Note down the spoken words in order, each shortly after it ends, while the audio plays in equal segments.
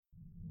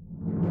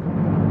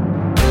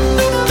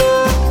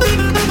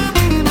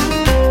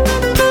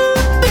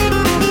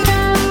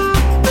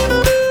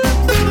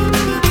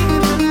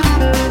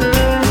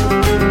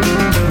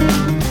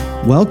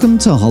Welcome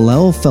to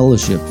Hallel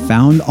Fellowship,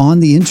 found on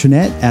the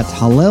internet at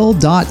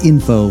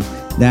hallel.info.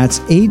 That's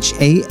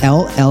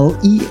HALLEL.info.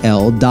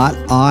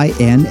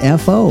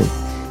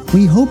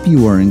 We hope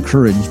you are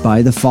encouraged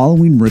by the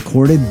following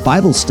recorded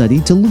Bible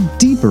study to look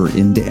deeper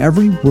into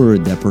every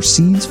word that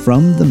proceeds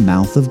from the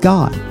mouth of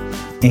God,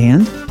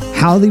 and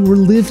how they were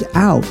lived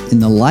out in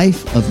the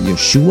life of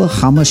Yeshua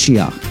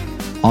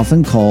HaMashiach,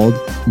 often called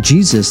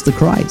Jesus the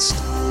Christ.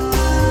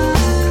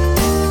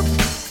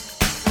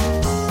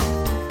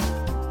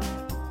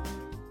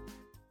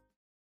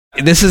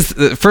 This is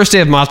the first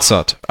day of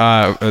Matzot,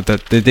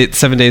 the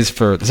 7 days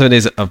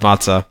of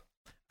Matzah,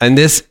 and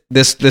this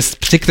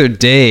particular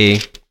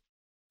day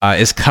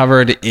is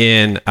covered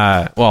in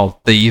the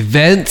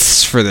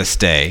events for this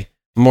day.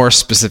 More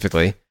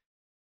specifically,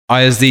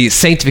 is the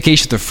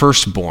sanctification of the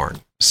firstborn.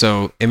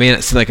 So it may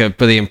not seem like a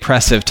really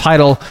impressive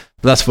title,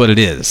 but that's what it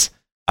is.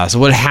 So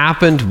what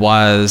happened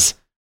was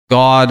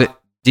God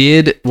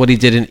did what He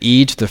did in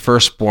Egypt, the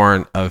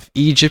firstborn of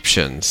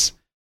Egyptians,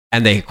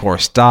 and they of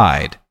course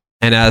died.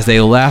 And as they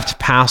left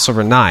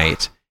Passover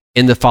night,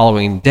 in the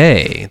following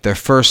day, their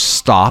first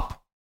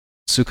stop,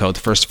 Sukkot, the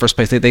first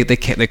place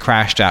they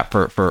crashed at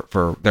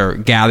for their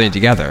gathering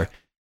together,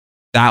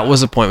 that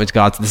was a point which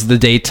God said, this is the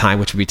daytime,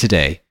 which would be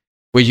today,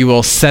 where you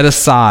will set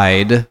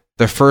aside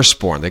the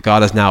firstborn, that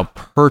God has now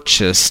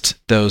purchased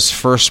those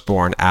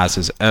firstborn as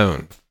His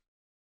own.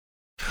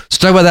 So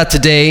talk about that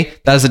today.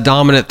 That is the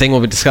dominant thing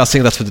we'll be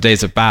discussing. That's what the day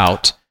is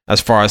about.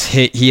 As far as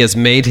he has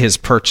made His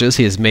purchase,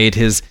 He has made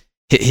His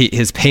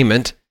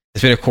payment.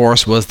 His payment, of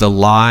course, was the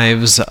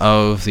lives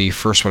of the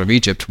firstborn of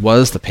Egypt,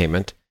 was the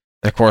payment.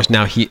 And of course,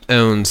 now He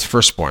owns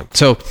firstborn.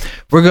 So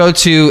we'll go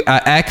to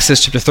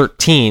Exodus chapter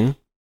 13,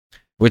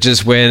 which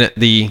is when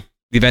the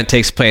event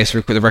takes place,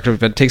 the record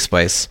event takes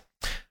place.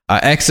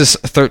 Exodus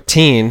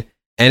 13,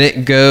 and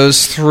it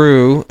goes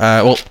through, we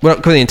don't go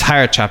through the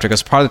entire chapter,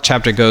 because part of the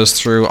chapter goes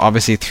through,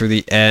 obviously, through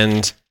the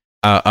end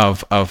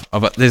of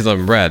these that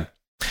I've read.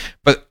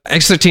 But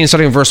Exodus 13,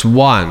 starting in verse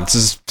 1, this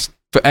is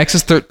for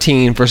Exodus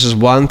 13, verses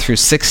 1 through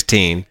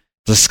 16,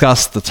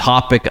 discuss the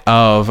topic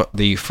of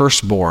the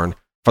firstborn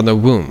from the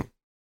womb.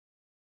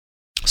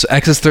 So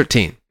Exodus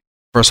 13,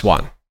 verse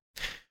 1.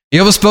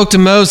 Jehovah spoke to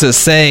Moses,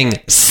 saying,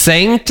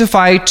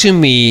 "Sanctify to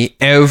me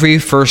every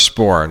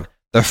firstborn,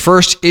 the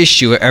first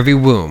issue of every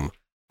womb,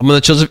 among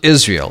the children of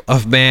Israel,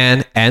 of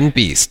man and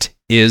beast,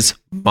 is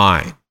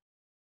mine."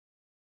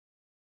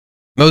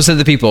 Moses said to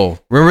the people,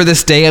 "Remember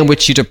this day on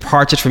which you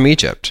departed from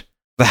Egypt,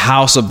 the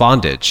house of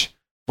bondage.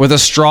 With a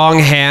strong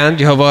hand,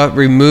 Jehovah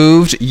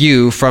removed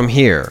you from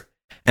here,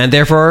 and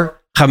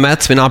therefore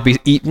chametz may not be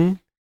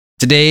eaten.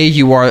 Today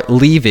you are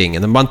leaving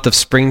in the month of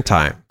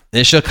springtime. And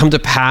it shall come to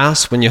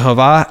pass when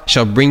Jehovah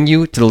shall bring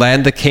you to the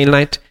land of the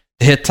Canaanite,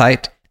 the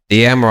Hittite,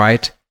 the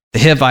Amorite, the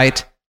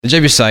Hivite, the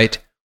Jebusite,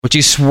 which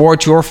He swore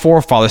to your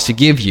forefathers to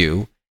give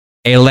you,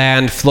 a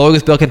land flowing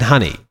with milk and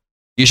honey.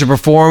 You shall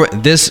perform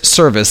this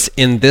service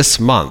in this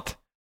month.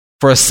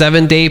 For a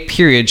 7-day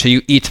period shall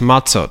you eat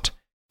matzot.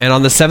 And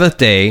on the 7th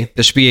day,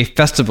 there shall be a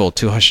festival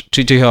to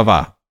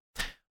Jehovah.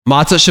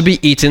 Matzah shall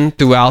be eaten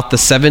throughout the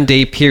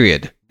 7-day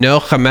period. No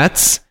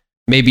chametz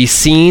may be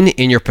seen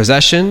in your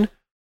possession,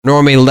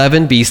 nor may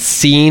leaven be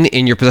seen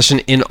in your possession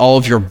in all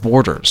of your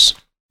borders.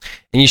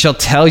 And you shall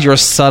tell your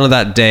son of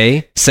that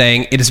day,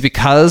 saying, it is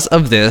because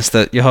of this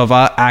that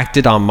Jehovah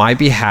acted on my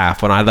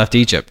behalf when I left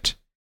Egypt.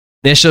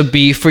 And it shall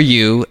be for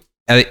you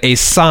a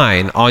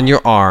sign on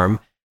your arm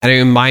and a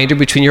reminder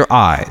between your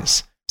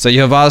eyes, so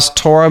Jehovah's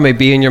Torah may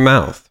be in your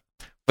mouth.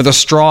 With a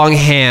strong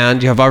hand,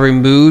 Jehovah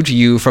removed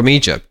you from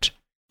Egypt.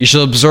 You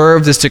shall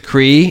observe this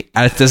decree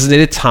at its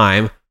designated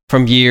time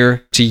from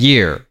year to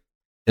year. And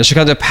it shall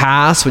come to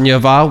pass when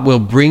Jehovah will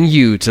bring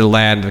you to the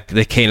land of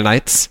the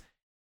Canaanites,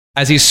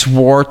 as He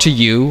swore to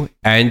you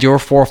and your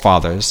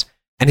forefathers,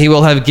 and He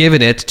will have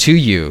given it to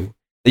you.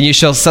 Then you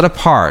shall set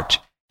apart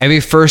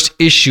every first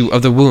issue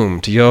of the womb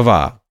to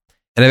Jehovah,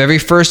 and of every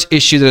first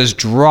issue that is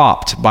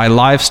dropped by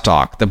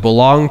livestock that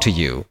belong to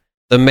you.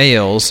 The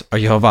males are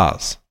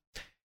Jehovah's.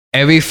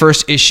 Every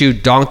first issue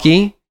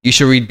donkey you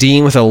shall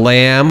redeem with a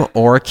lamb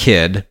or a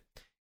kid.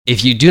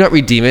 If you do not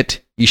redeem it,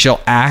 you shall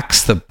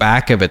axe the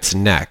back of its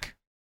neck.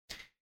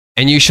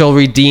 And you shall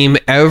redeem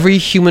every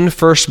human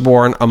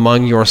firstborn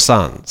among your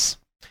sons.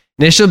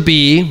 And it shall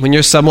be, when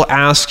your son will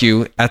ask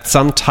you at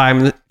some time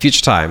in the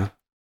future time,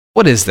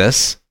 what is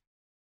this?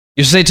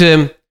 You shall say to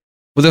him,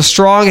 with a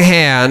strong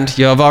hand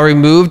Jehovah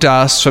removed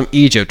us from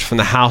Egypt, from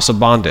the house of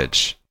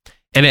bondage.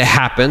 And it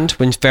happened,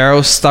 when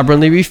Pharaoh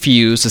stubbornly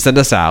refused to send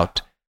us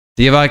out,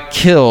 that Jehovah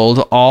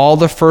killed all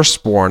the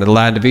firstborn in the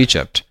land of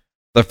Egypt,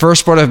 the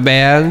firstborn of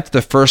man to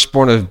the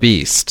firstborn of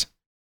beast.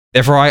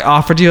 Therefore I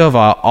offer to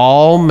Jehovah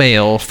all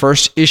male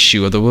first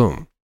issue of the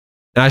womb,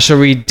 and I shall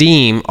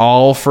redeem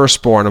all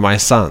firstborn of my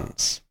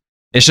sons.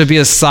 It shall be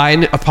a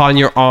sign upon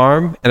your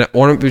arm and an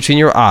ornament between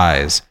your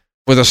eyes.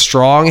 With a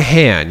strong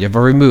hand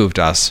Jehovah removed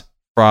us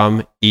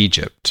from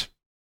Egypt.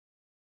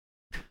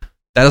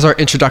 That is our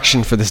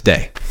introduction for this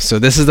day. So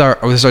this is our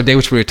day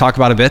which we're going to talk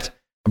about a bit,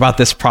 about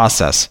this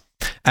process.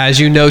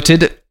 As you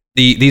noted,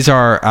 these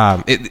are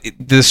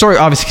the story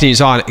obviously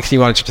continues on in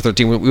chapter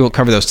 13. We won't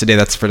cover those today.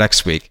 That's for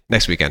next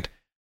weekend.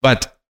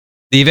 But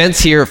the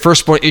events here,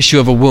 firstborn issue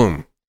of a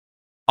womb.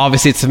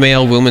 Obviously, it's a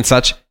male womb and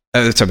such.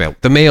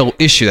 The male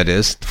issue, that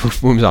is.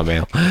 Womb's not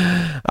male.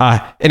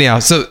 Anyhow,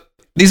 so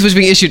these was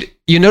being issued.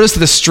 You notice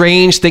the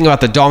strange thing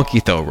about the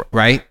donkey, though,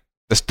 right?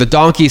 The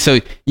donkey, so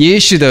you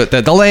issue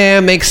the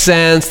lamb makes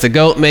sense, the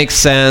goat makes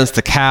sense,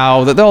 the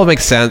cow, that all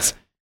makes sense.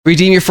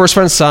 Redeem your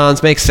firstborn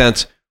sons makes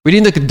sense.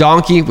 Redeem the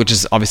donkey, which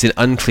is obviously an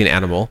unclean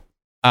animal.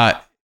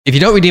 If you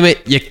don't redeem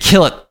it, you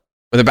kill it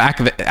with the back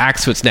of an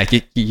axe to its neck.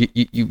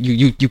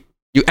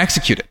 You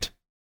execute it.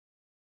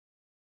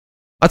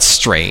 That's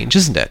strange,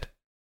 isn't it?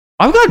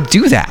 Why would God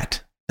do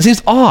that? It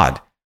seems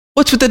odd.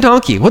 What's with the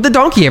donkey? What did the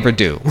donkey ever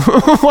do?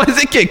 Why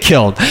does it get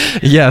killed?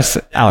 Yes,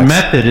 Alex. The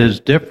method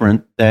is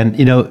different than,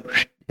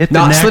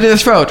 not slitting the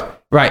throat.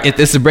 Right,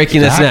 this is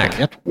breaking its neck.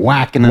 It's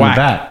whacking in the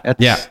back.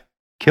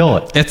 Kill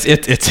it.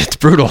 It's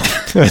brutal.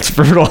 It's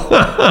brutal.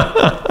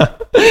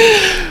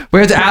 We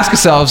have to ask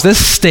ourselves,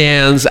 this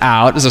stands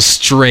out as a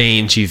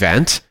strange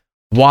event.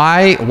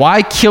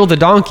 Why kill the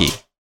donkey?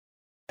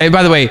 And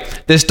by the way,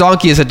 this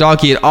donkey is a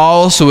donkey and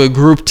also a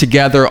group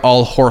together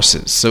all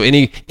horses. So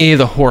any of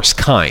the horse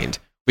kind,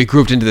 we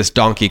grouped into this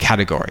donkey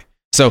category.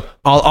 So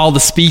all the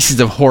species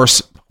of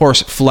horse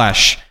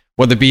flesh,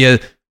 whether it be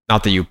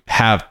not that you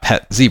have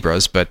pet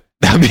zebras, but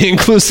that would be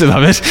inclusive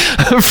of it,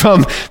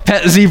 from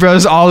pet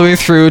zebras all the way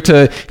through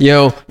to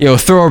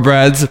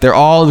thoroughbreds. They're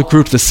all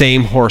grouped the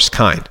same horse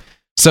kind.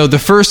 So the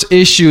first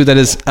issue that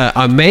is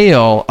a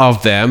male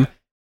of them,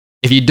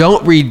 if you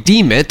don't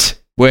redeem it,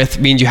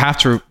 means you have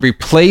to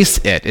replace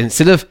it.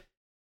 Instead of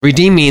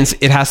redeem means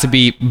it has to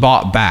be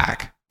bought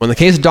back. When in the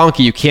case of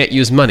donkey, you can't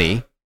use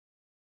money.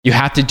 You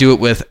have to do it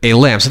with a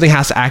lamb. Something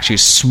has to actually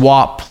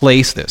swap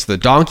place this. The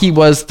donkey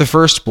was the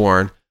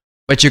firstborn,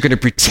 but you're going to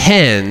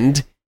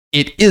pretend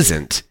it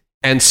isn't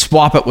and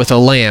swap it with a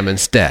lamb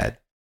instead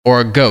or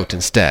a goat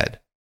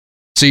instead.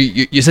 So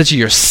you essentially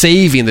you're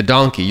saving the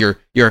donkey. You're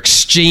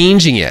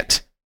exchanging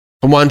it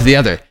from one to the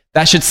other.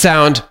 That should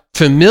sound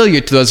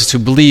familiar to those who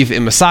believe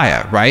in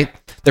Messiah, right?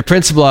 The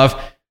principle of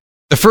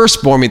the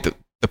firstborn,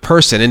 the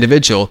person,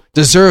 individual,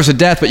 deserves a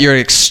death, but you're going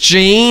to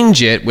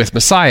exchange it with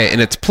Messiah in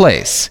its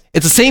place.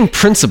 It's the same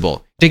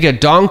principle. You take a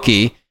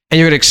donkey and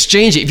you're going to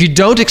exchange it. If you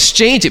don't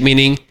exchange it,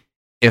 meaning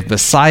if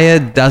Messiah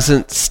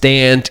doesn't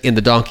stand in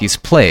the donkey's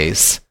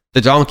place,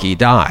 the donkey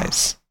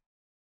dies.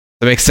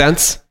 That makes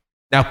sense?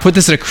 Now put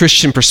this in a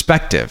Christian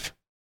perspective.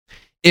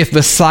 If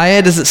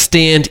Messiah doesn't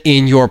stand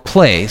in your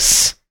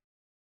place,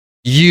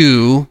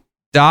 you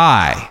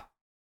die.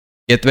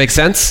 It makes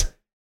sense?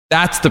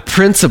 That's the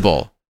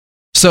principle.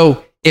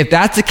 So if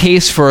that's the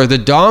case for the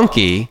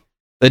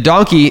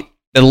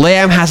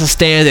lamb has to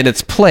stand in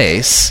its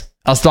place,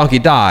 else the donkey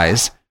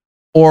dies,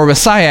 or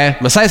Messiah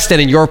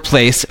stand in your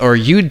place, or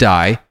you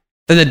die,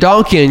 then the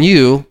donkey and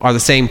you are the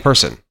same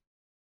person,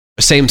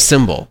 the same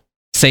symbol,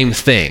 same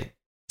thing,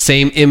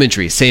 same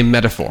imagery, same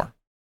metaphor.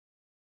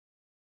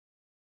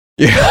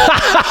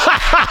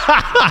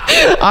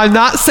 I'm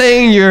not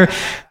saying you're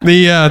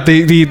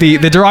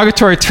the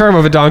derogatory term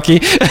of a donkey,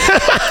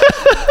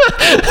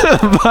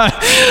 but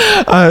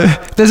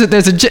there's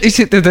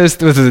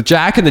a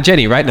Jack and the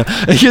Jenny right now.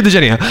 You're the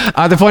Jenny.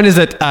 The point is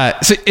that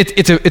so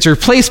it's a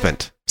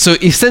replacement. So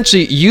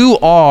essentially, you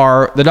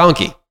are the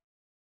donkey.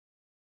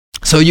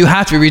 So you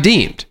have to be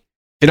redeemed. If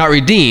you're not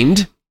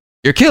redeemed,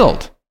 you're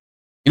killed.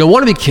 You don't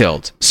want to be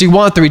killed, so you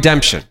want the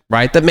redemption,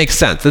 right? That makes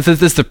sense. This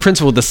is the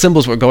principle, the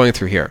symbols we're going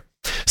through here.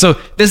 So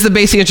this is the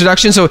basic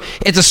introduction. So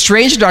it's a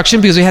strange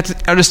introduction because we have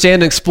to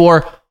understand and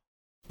explore,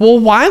 well,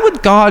 why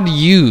would God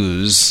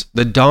use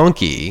the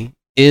donkey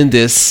in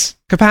this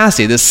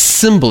capacity, this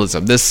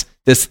symbolism, this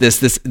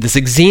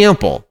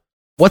example?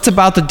 What's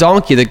about the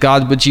donkey that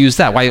God would use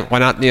that? Why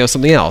not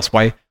something else?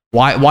 Why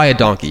a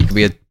donkey? It could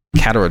be a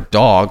cat or a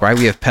dog, right?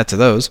 We have pets of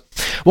those.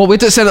 Well, we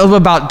have to say a little bit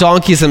about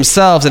donkeys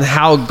themselves and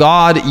how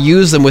God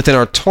used them within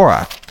our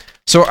Torah.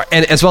 So,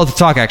 and as well to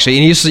talk actually,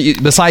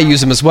 and Messiah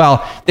used them as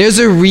well. There's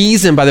a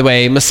reason, by the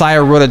way,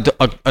 Messiah rode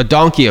a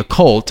donkey, a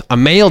colt, a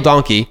male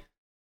donkey,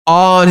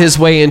 on his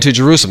way into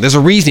Jerusalem. There's a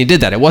reason he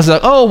did that. It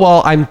wasn't like, oh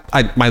well,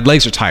 my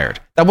legs are tired.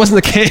 That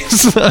wasn't the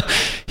case.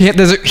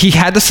 He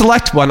had to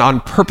select one on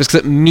purpose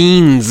because it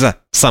means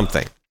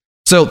something.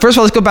 So first of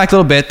all, let's go back a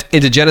little bit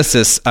into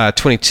Genesis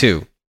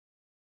 22,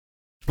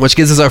 which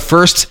gives us our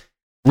first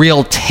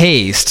real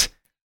taste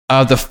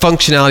of the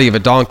functionality of a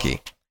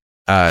donkey.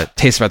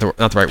 Taste is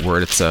not the right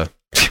word. It's you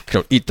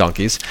don't eat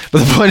donkeys.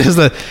 But the point is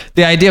the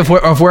idea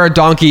of where a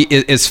donkey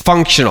is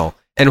functional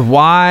and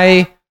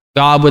why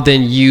God would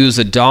then use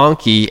a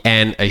donkey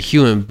and a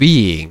human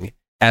being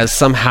as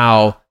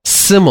somehow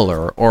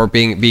similar or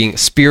being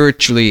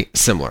spiritually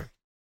similar.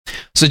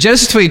 So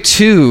Genesis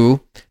 22,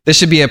 this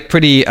should be a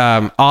pretty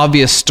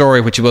obvious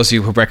story, which most of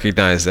you will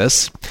recognize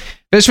this.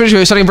 Genesis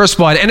 22, starting in verse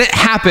 1, and it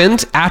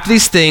happened after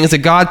these things that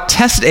God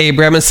tested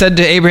Abraham and said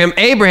to Abraham,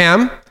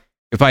 Abraham,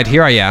 replied,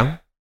 here I am,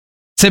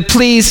 said,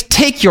 please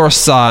take your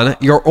son,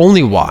 your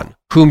only one,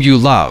 whom you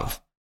love,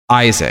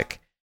 Isaac,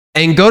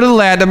 and go to the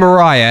land of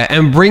Moriah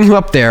and bring him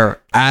up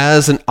there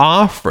as an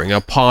offering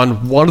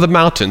upon one of the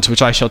mountains,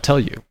 which I shall tell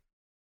you.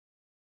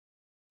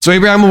 So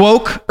Abraham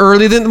awoke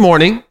early in the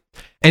morning,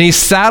 and he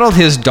saddled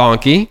his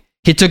donkey.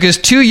 He took his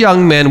 2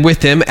 young men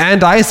with him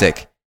and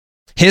Isaac,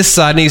 his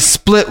son. He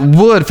split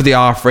wood for the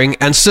offering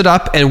and stood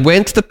up and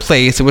went to the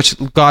place in which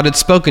God had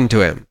spoken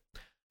to him.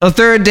 On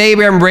the 3rd day,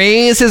 Abraham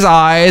raised his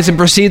eyes and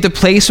perceived the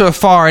place from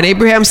afar. And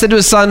Abraham said to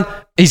his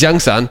young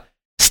men,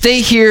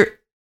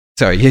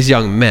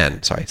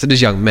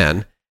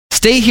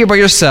 stay here by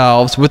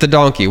yourselves with the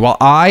donkey, while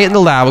I and the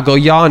lad will go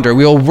yonder.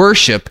 We will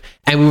worship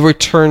and we will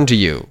return to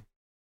you.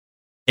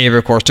 Abraham,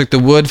 of course, took the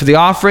wood for the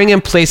offering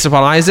and placed it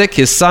upon Isaac,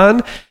 his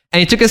son, and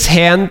he took his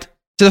hand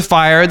to the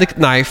fire, the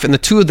knife, and the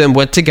 2 of them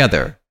went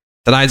together.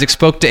 Then Isaac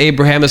spoke to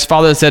Abraham, his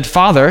father, and said,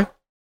 Father,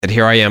 and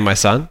here I am, my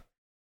son.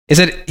 He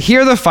said,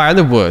 here are the fire and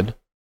the wood.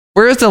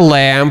 Where is the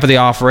lamb for the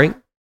offering?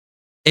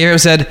 Abraham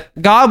said,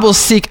 God will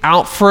seek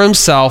out for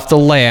himself the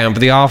lamb for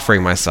the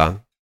offering, my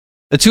son.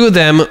 The 2 of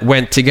them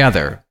went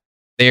together.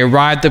 They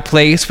arrived at the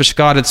place which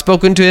God had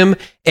spoken to him.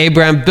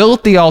 Abraham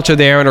built the altar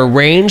there and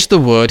arranged the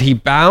wood. He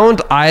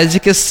bound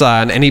Isaac his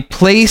son, and he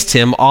placed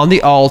him on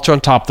the altar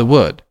on top of the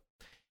wood.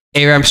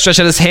 Abraham stretched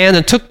out his hand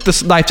and took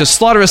the knife to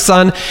slaughter his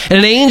son, and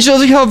an angel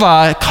of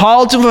Jehovah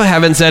called to him from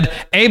heaven and said,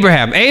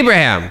 Abraham,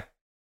 Abraham.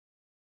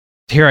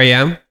 Here I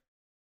am.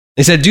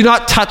 He said, do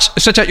not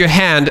stretch out your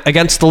hand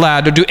against the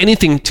lad or do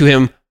anything to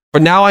him, for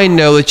now I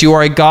know that you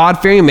are a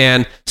God-fearing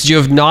man, since you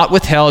have not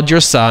withheld your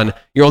son,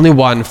 your only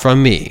one,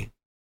 from me.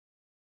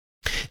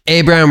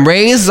 Abraham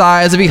raised his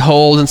eyes and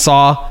behold and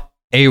saw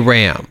a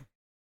ram,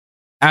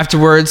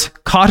 afterwards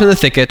caught in the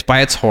thicket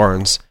by its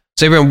horns.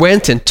 So Abraham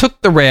went and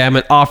took the ram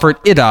and offered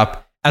it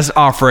up as an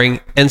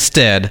offering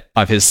instead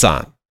of his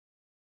son.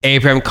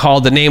 Abraham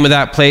called the name of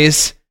that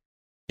place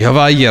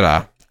Yehovah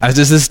Yireh, as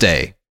is this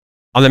day.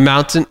 On the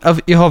mountain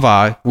of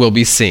Jehovah will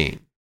be seen.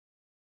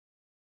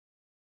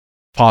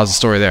 Pause the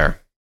story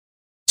there.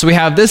 So we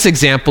have this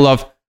example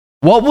of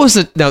what was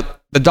it. Now,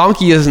 the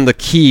donkey isn't the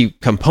key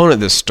component of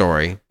this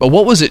story, but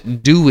what was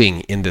it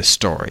doing in this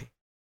story?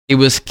 It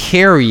was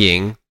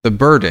carrying the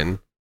burden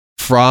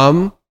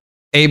from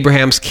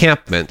Abraham's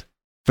campment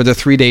for the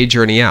 3-day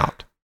journey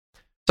out.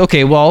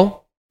 Okay,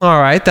 well, all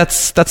right,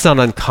 that's not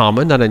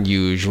uncommon, not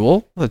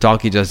unusual. The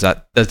donkey does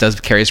that, does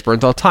carry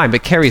burdens all the time.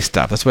 It carries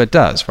stuff. That's what it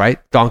does, right?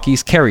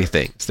 Donkeys carry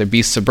things. They're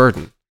beasts of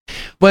burden.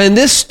 But in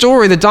this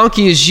story, the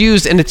donkey is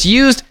used, and it's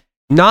used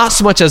not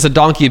so much as the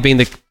donkey being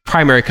the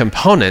primary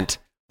component,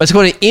 but it's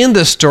going to end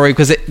the story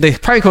because the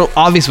primary component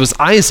obviously was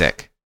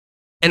Isaac.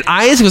 And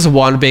Isaac was the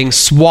one being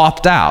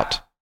swapped out.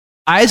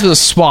 Isaac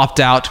was swapped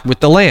out with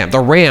the lamb. The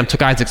ram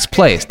took Isaac's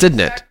place, didn't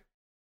it?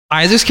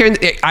 Isaac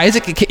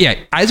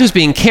was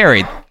being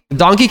carried. The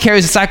donkey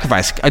carries the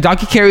sacrifice. A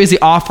donkey carries the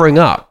offering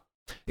up.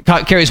 It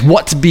carries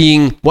what's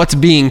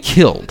being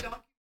killed.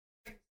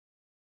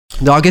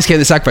 The donkey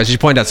carries the sacrifice, as you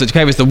point out. So it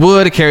carries the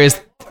wood. It carries,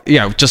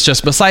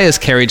 just Messiah's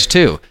carriage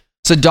too.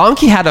 So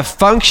donkey had a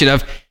function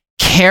of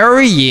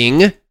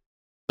carrying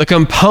the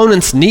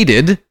components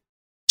needed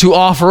to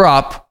offer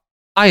up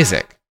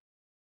Isaac,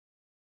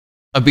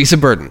 a beast of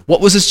burden.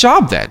 What was his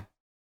job then?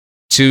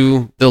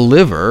 To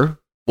deliver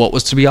what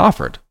was to be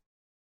offered.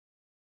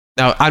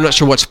 Now, I'm not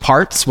sure which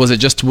parts. Was it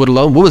just wood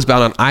alone? Wood was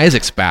bound on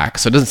Isaac's back,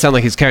 so it doesn't sound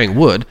like he's carrying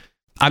wood.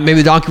 Maybe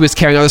the donkey was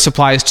carrying other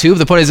supplies too. But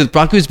the point is that the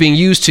donkey was being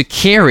used to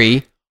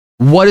carry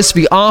what is to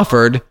be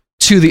offered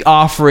to the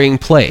offering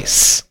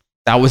place.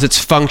 That was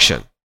its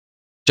function.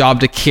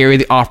 Job to carry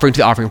the offering to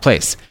the offering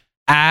place.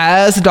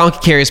 As the donkey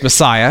carries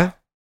Messiah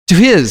to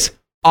his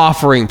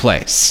offering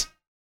place,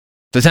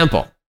 the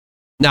temple.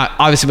 Now,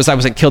 obviously, Messiah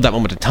wasn't killed that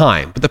moment in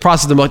time, but the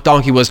process of the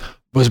donkey was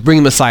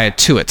bringing Messiah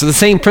to it. So the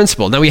same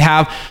principle. Now we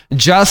have,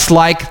 just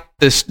like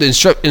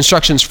the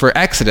instructions for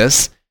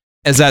Exodus,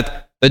 is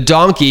that the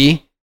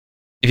donkey,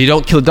 if you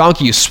don't kill the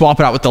donkey, you swap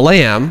it out with the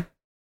lamb.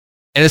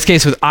 In this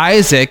case with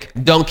Isaac,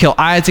 don't kill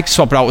Isaac,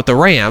 swap it out with the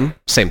ram.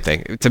 Same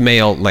thing. It's a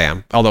male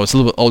lamb, although it's a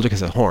little bit older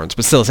because of the horns,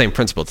 but still the same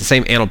principle. It's the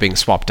same animal being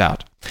swapped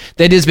out.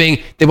 The idea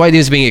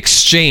is being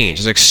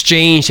exchanged. There's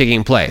exchange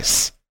taking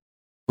place.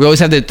 We always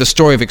have the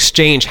story of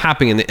exchange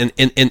happening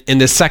in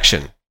this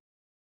section.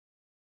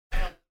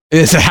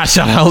 It's a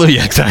hashtag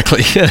hallelujah,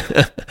 exactly.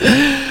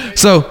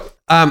 So,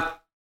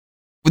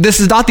 this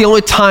is not the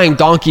only time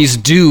donkeys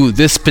do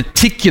this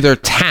particular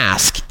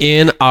task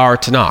in our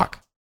Tanakh.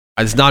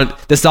 That's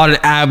not an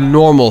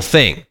abnormal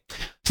thing.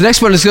 So the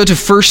next one is go to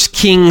 1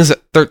 Kings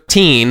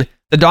 13.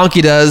 The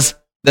donkey does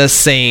the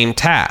same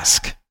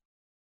task.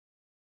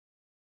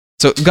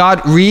 So God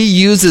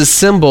reuses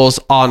symbols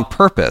on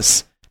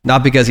purpose,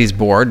 not because he's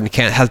bored and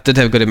doesn't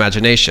have a good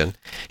imagination.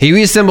 He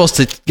reuses symbols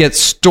to get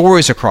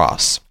stories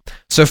across.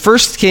 So 1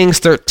 Kings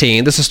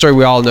 13, this is a story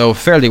we all know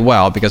fairly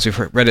well because we've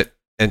read it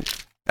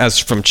as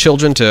from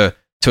children to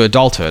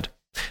adulthood.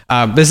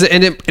 This is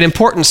an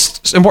important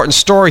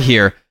story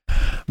here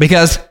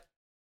because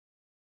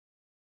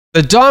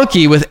the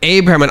donkey with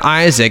Abraham and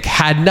Isaac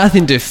had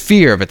nothing to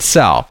fear of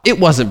itself. It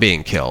wasn't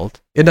being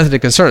killed. It had nothing to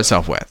concern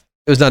itself with.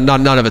 It was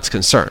none of its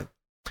concern.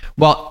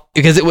 Well,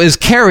 because it was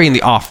carrying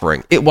the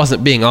offering. It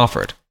wasn't being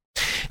offered.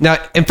 Now,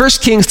 in 1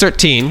 Kings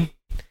 13,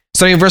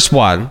 starting in verse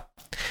 1,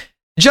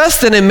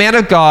 just then a man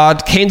of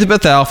God came to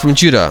Bethel from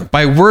Judah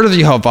by word of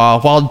Jehovah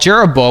while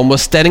Jeroboam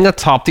was standing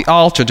atop the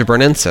altar to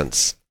burn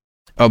incense.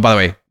 Oh, by the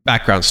way,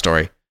 background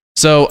story.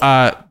 So,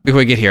 before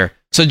we get here.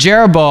 So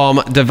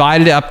Jeroboam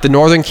divided up the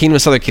northern kingdom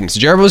and southern kingdom. So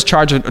Jeroboam was in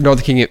charge of the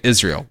northern kingdom of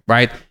Israel,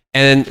 right?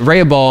 And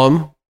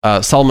Rehoboam,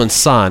 Solomon's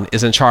son,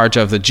 is in charge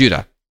of the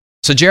Judah.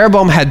 So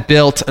Jeroboam had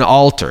built an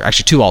altar,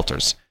 actually 2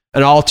 altars.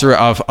 An altar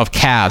of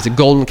calves, the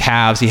golden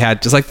calves he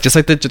had, just like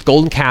the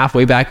golden calf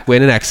way back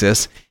when in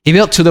Exodus. He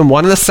built 2 of them,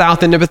 one in the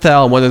south end of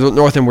Bethel, and one in the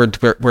north end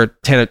where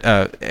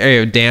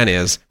area of Dan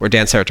is, where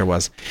Dan's territory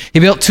was. He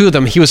built 2 of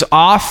them. He was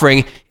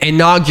offering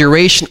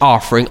inauguration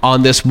offering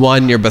on this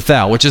one near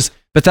Bethel, which is,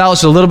 Bethel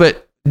is a little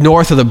bit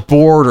north of the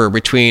border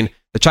between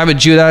the tribe of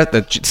Judah,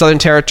 the southern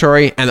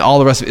territory, and all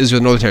the rest of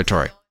Israel, the northern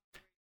territory.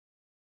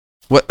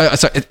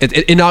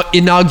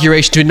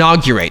 Inauguration, to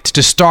inaugurate,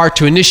 to start,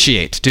 to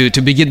initiate,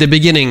 to begin the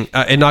beginning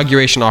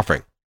inauguration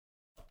offering.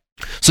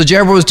 So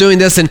Jeroboam was doing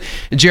this, and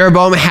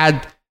Jeroboam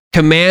had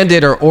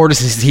commanded or ordered,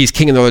 since he's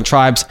king of the northern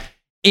tribes,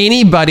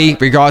 anybody,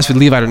 regardless of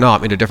Levite or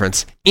not, made a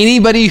difference.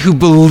 Anybody who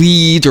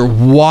believed or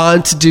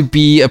wanted to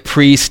be a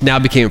priest now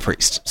became a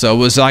priest. So it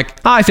was like,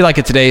 I feel like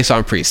it today, so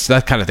I'm a priest.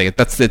 That kind of thing.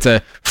 It's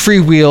a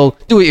free will.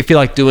 Do what you feel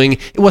like doing.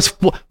 What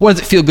does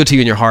it feel good to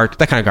you in your heart?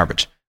 That kind of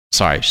garbage.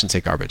 Sorry, I shouldn't say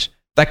garbage.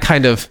 That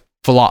kind of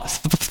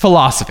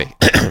philosophy.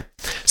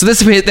 So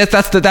that's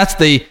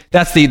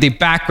the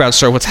background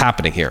story of what's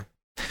happening here.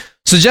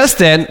 So just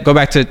then, go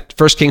back to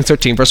 1 Kings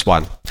 13, verse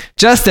 1.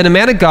 Just then a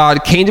man of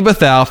God came to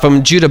Bethel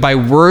from Judah by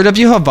word of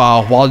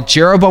Jehovah while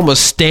Jeroboam was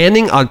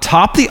standing on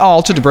top of the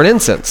altar to burn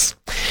incense.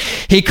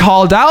 He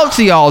called out to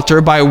the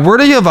altar by word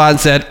of Jehovah and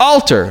said,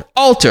 Altar,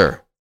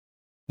 altar.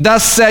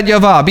 Thus said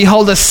Jehovah,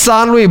 behold, a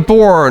son will be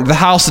born to the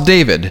house of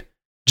David.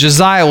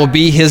 Josiah will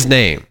be his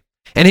name.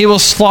 And he will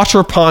slaughter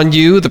upon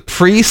you the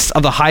priests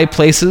of the high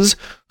places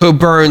who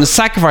burn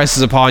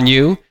sacrifices upon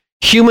you.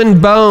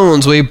 Human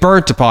bones will be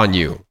burnt upon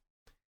you.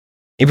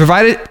 He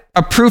provided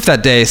a proof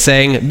that day,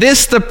 saying,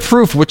 This the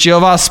proof which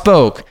Jehovah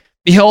spoke.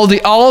 Behold,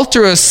 the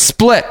altar is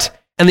split,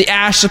 and the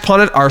ashes upon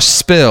it are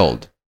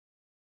spilled.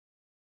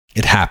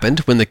 It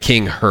happened when the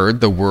king heard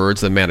the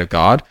words of the man of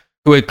God,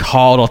 who had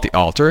called out the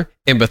altar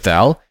in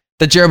Bethel,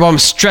 that Jeroboam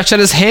stretched out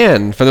his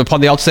hand from upon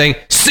the altar, saying,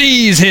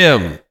 Seize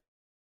him!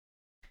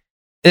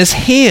 And his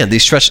hand he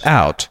stretched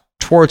out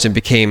towards him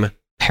became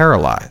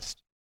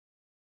paralyzed.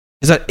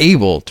 He was not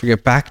able to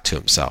get back to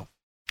himself.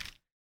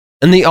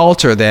 And the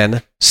altar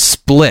then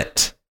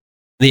split.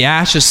 The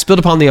ashes spilled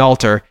upon the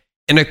altar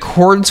in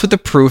accordance with the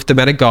proof the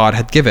man of God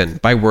had given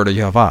by word of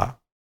Jehovah.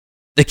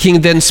 The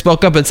king then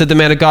spoke up and said to the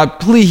man of God,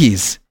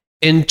 Please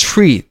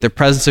entreat the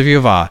presence of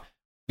Jehovah,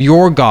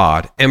 your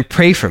God, and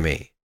pray for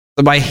me,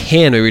 that my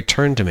hand may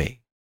return to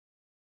me.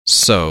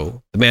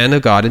 So the man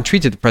of God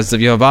entreated the presence of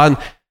Jehovah, and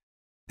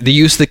the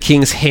use of the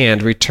king's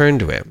hand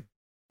returned to him.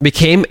 It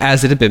became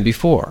as it had been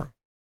before.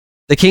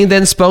 The king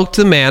then spoke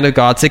to the man of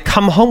God, said,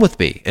 Come home with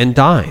me and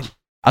dine.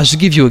 I shall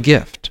give you a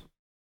gift.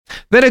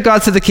 The man of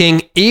God said to the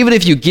king, Even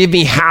if you give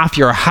me half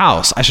your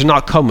house, I shall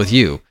not come with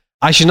you.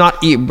 I shall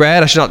not eat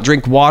bread, I shall not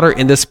drink water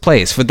in this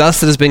place. For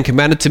thus it has been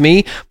commanded to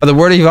me by the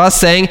word of God,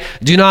 saying,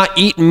 Do not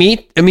eat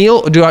a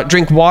meal, do not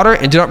drink water,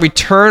 and do not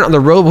return on the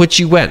road by which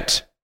you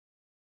went.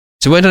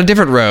 So he went on a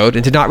different road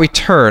and did not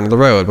return on the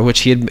road by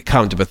which he had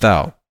come to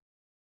Bethel.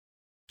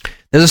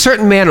 There's a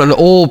certain man, an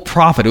old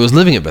prophet, who was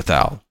living in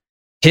Bethel.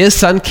 His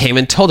son came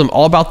and told him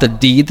all about the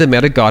deed the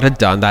man of God had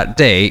done that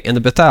day in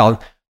the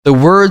Bethel, the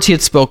words he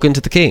had spoken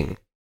to the king.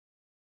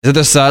 His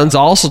other sons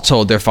also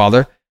told their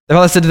father. The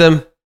father said to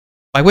them,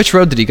 By which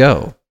road did he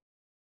go?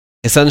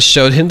 His sons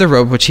showed him the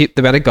road which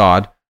the man of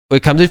God, who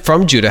had come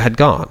from Judah, had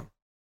gone.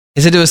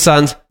 He said to his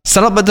sons,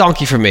 Saddle up a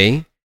donkey for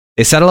me.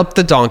 They saddled up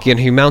the donkey, and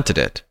he mounted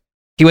it.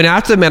 He went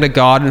after the man of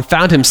God and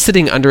found him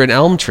sitting under an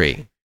elm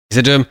tree. He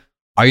said to him,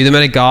 Are you the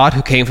man of God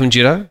who came from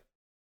Judah?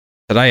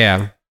 He said, I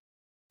am.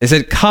 They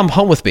said, Come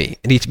home with me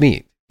and eat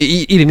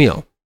a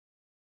meal.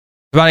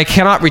 But I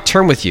cannot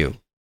return with you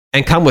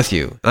and come with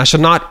you, and I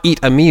shall not eat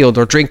a meal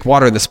nor drink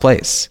water in this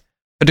place.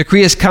 A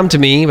decree has come to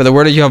me by the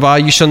word of Jehovah,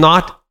 you shall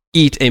not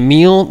eat a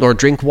meal nor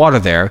drink water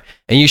there,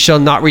 and you shall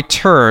not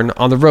return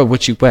on the road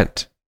which you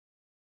went.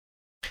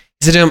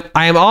 He said to him,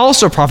 I am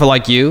also a prophet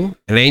like you.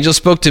 An angel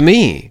spoke to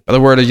me by the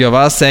word of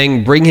Jehovah,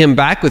 saying, Bring him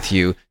back with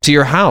you to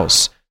your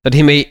house, that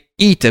he may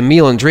eat a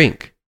meal and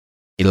drink.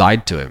 He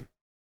lied to him.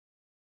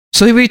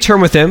 So he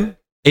returned with him,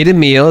 ate a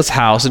meal at his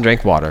house, and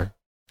drank water.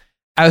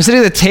 I was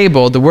sitting at the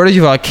table, the word of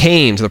Jehovah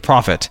came to the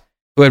prophet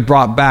who had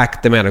brought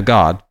back the man of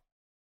God.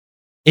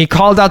 He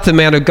called out the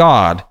man of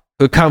God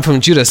who had come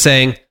from Judah,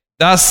 saying,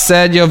 Thus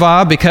said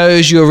Jehovah,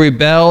 because you have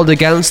rebelled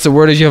against the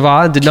word of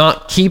Jehovah and did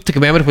not keep the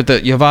commandment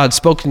which Jehovah had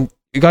spoken,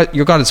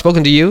 your God had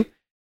spoken to you,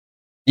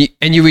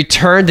 and you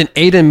returned and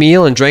ate a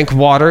meal and drank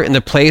water in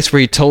the place where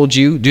he told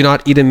you, Do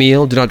not eat a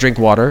meal, do not drink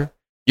water,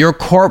 your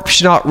corpse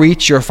shall not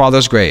reach your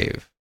father's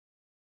grave.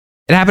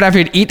 It happened after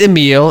he had eaten a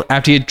meal,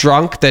 after he had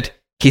drunk, that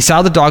he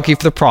saddled the donkey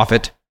for the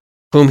prophet,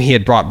 whom he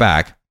had brought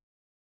back.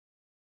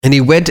 And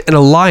he went, and a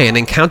lion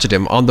encountered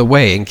him on the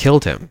way and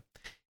killed him.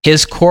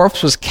 His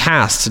corpse was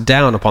cast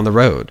down upon the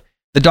road.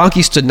 The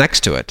donkey stood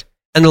next to it,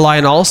 and the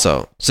lion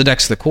also stood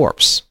next to the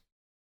corpse.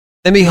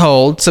 Then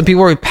behold, some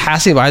people were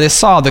passing by. They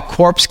saw the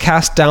corpse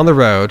cast down the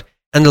road,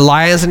 and the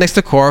lion stood next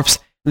to the corpse,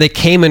 and they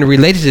came and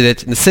related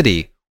it in the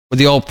city where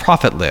the old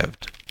prophet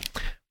lived.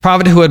 The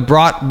prophet who had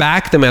brought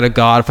back the man of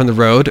God from the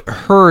road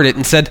heard it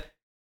and said,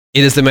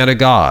 "It is the man of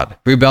God,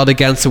 who rebelled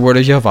against the word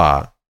of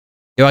Jehovah.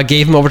 Jehovah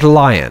gave him over to the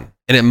lion,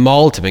 and it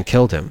mauled him and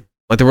killed him,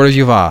 like the word of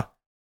Jehovah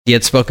he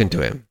had spoken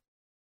to him."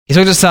 He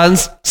spoke to his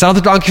sons, "Saddle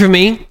the donkey for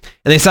me."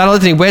 And they saddled it,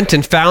 and he went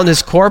and found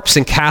his corpse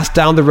and cast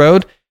down the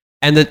road,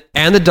 and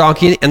the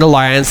donkey and the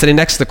lion sitting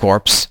next to the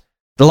corpse.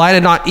 The lion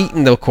had not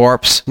eaten the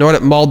corpse, nor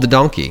had it mauled the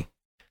donkey.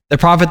 The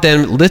prophet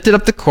then lifted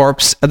up the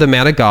corpse of the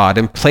man of God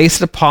and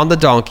placed it upon the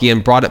donkey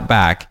and brought it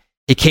back.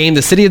 He came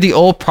to the city of the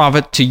old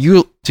prophet to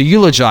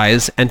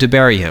eulogize and to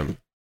bury him.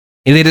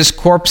 He laid his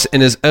corpse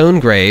in his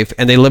own grave,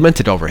 and they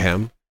lamented over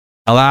him.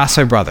 "Alas,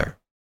 my brother."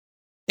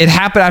 It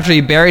happened after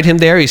he buried him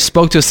there, he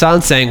spoke to his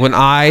son, saying, "When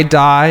I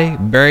die,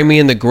 bury me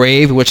in the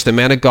grave in which the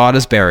man of God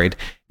is buried.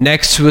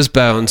 Next to his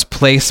bones,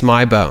 place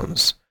my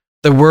bones.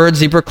 The words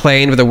he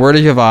proclaimed with the word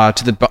of Jehovah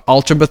to the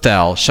altar of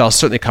Bethel shall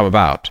certainly come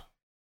about.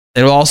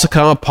 It will also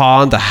come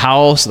upon the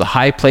house of the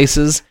high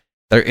places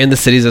that are in the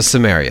cities of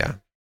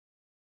Samaria."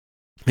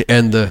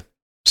 End the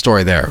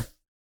story there.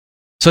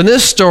 So in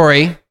this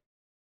story,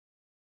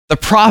 the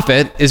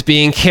prophet is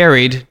being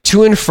carried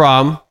to and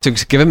from to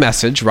give a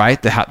message, right?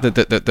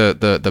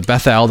 The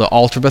Bethel, the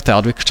altar of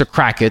Bethel, to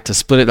crack it, to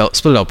split it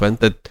open.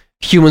 The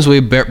humans will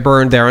be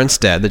burned there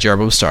instead, the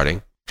Jeroboam was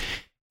starting.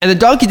 And the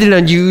donkey did an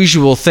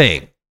unusual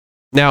thing.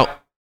 Now,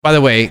 by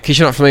the way, in case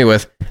you're not familiar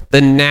with,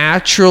 the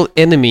natural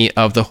enemy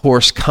of the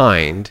horse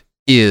kind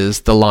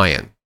is the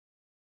lion.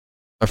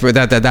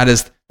 That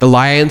is, the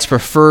lion's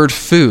preferred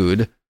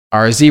food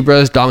are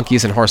zebras,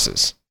 donkeys, and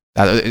horses.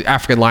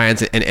 African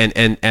lions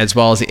and as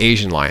well as the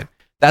Asian lion.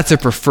 That's their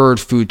preferred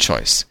food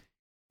choice.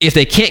 If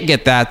they can't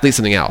get that, they eat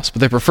something else.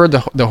 But they prefer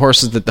the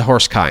horses, the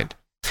horse kind.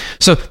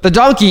 So the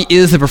donkey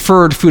is the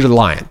preferred food of the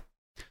lion.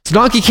 So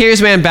donkey carries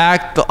the man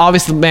back.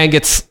 Obviously, the man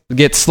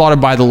gets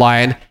slaughtered by the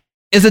lion.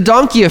 Is the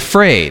donkey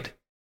afraid?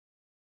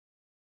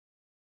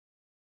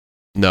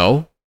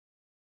 No.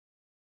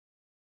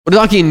 Would a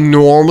donkey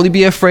normally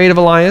be afraid of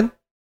a lion?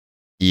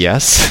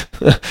 Yes.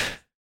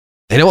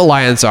 They know what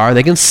lions are.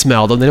 They can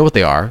smell them. They know what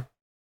they are.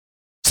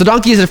 So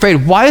donkey isn't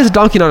afraid. Why is the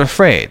donkey not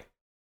afraid?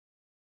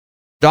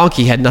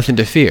 Donkey had nothing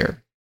to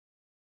fear.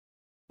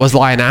 Was the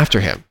lion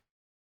after him?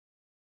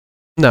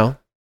 No.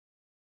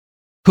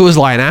 Who was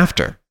the lion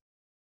after?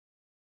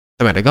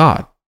 The man of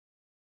God.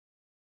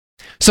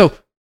 So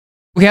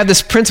we have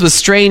this principle, this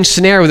strange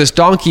scenario where this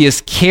donkey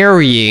is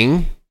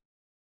carrying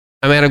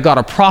a man of God,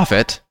 a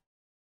prophet,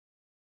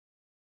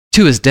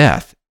 to his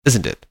death,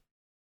 isn't it?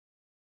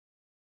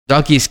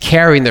 Donkey's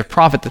carrying the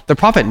prophet. The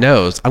prophet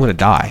knows, I'm going to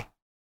die.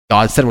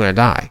 God said I'm going to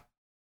die.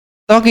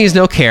 The donkey has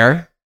no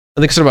care,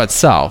 nothing concerned about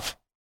itself.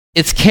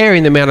 It's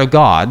carrying the man of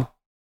God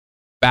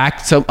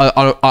back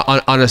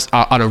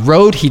on a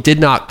road he did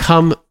not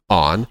come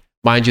on.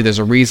 Mind you, there's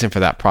a reason for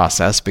that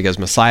process, because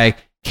Messiah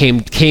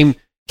came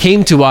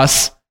to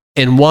us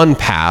in one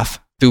path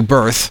through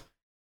birth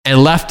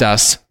and left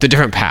us the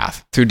different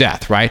path through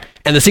death, right?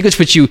 And the sequence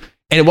which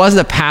and it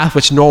wasn't a path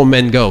which normal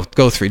men go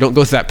through. You don't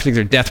go through that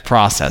particular death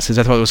process, because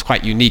that's what was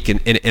quite unique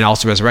in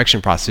also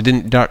resurrection process. It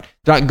did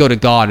not go to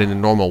God in a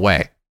normal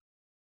way.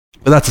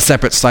 But that's a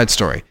separate side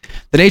story.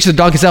 The nature of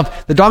the donkey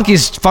itself, the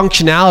donkey's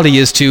functionality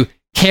is to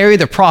carry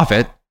the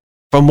prophet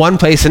from one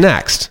place to the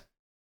next.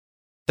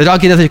 The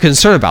donkey doesn't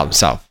concern about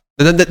himself.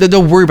 They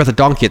don't worry about the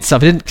donkey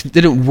itself. They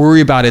didn't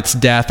worry about its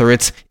death or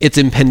its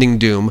impending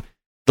doom.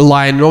 The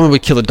lion normally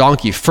would kill the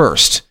donkey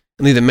first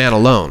and leave the man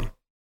alone.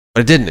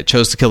 But it didn't. It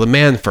chose to kill the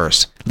man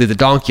first, leave the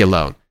donkey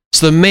alone.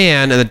 So the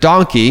man and the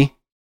donkey,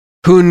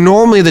 who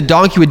normally the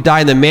donkey would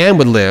die and the man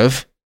would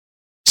live,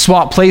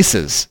 swap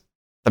places.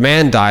 The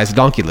man dies, the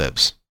donkey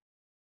lives.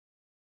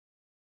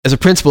 As a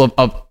principle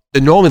of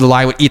normally the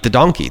lion would eat the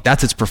donkey.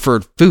 That's its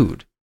preferred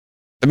food.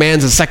 The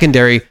man's a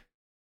secondary,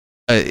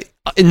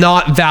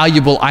 not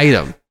valuable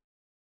item.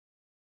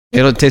 It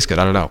doesn't taste good.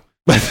 I don't know.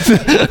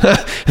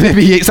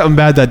 Maybe he ate something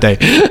bad that day.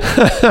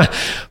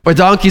 But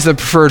donkey's the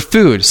preferred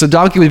food. So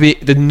donkey would be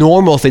the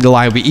normal thing the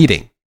lion would be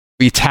eating,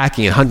 be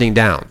attacking and hunting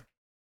down.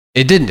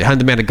 It didn't. It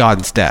hunted the man of God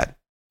instead.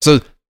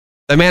 So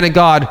the man of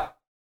God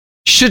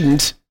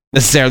shouldn't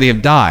necessarily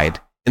have died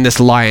in this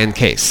lion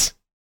case.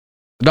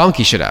 The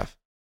donkey should have.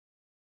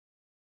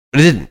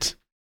 But it didn't.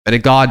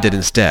 And God did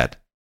instead.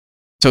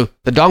 So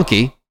the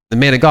donkey, the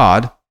man of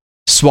God,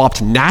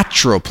 swapped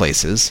natural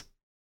places,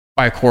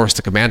 by of course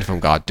the command from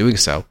God doing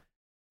so,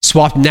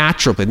 swapped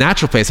natural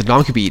place, the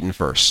donkey would be eaten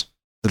first.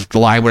 The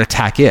lion would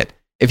attack it.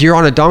 If you're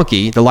on a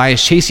donkey, the lion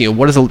is chasing you,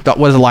 what does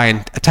the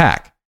lion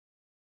attack?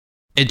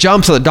 It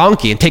jumps on the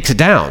donkey and takes it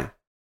down.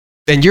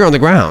 Then you're on the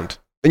ground.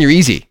 Then you're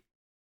easy. It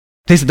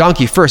takes the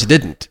donkey first, it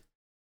didn't.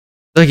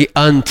 The donkey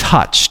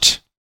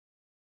untouched.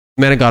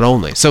 the man of God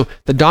only. So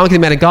the donkey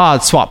and the man of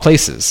God swap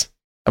places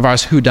of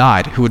ours who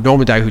died, who would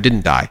normally die, who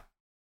didn't die.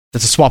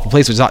 That's a swap of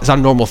places. It's not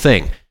a normal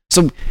thing.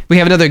 So we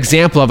have another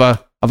example of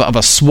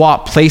a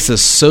swap place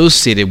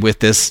associated with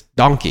this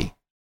donkey.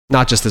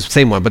 Not just the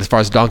same one, but as far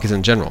as donkeys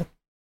in general.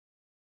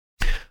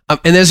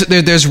 And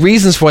there's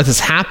reasons for this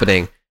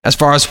happening as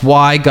far as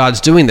why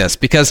God's doing this.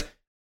 Because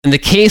in the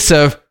case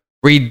of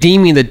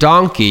redeeming the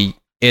donkey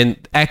in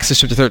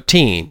Exodus chapter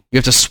 13, you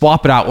have to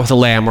swap it out with a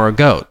lamb or a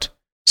goat.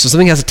 So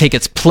something has to take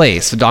its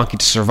place for the donkey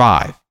to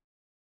survive.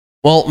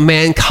 Well,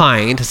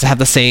 mankind has to have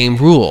the same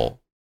rule.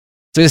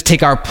 So we have to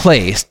take our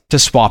place to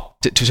swap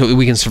so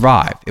we can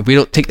survive. If we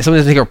don't take, someone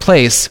doesn't take our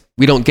place,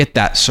 we don't get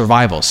that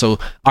survival. So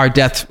our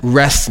death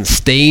rests and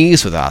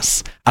stays with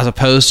us as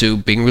opposed to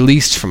being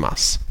released from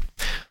us.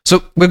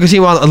 So we'll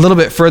continue on a little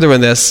bit further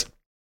in this.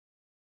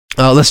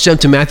 Let's jump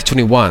to Matthew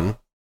 21.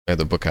 I have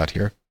the book out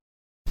here.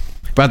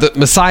 About the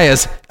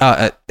Messiah's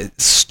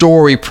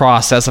story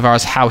process of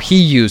ours, how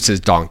he used his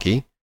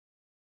donkey.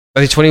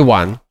 Matthew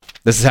 21.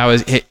 This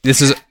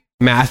is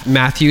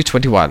Matthew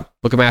 21.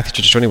 Book of Matthew,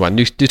 chapter 21,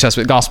 New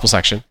Testament Gospel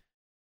section.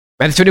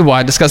 Matthew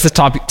 21 discusses this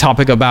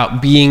topic about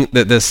being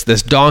this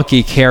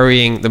donkey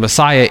carrying the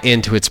Messiah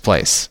into its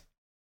place.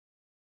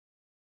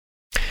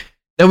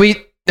 Now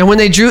when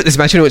they drew, this is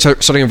Matthew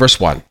 21, starting in verse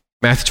 1.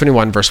 Matthew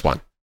 21, verse 1.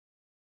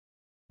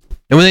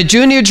 And when they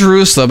drew near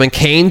Jerusalem and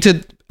came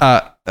to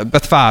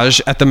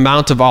Bethphage at the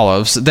Mount of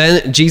Olives,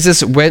 then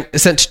Jesus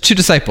sent two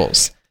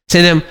disciples,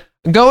 saying to them,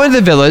 "Go into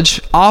the village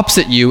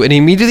opposite you, and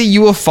immediately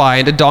you will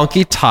find a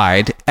donkey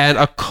tied and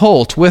a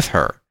colt with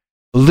her.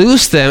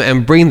 Loose them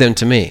and bring them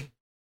to me.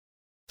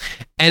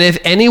 And if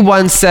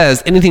anyone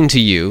says anything to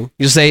you,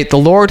 you say, 'The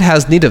Lord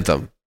has need of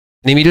them,'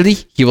 and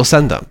immediately he will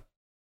send them.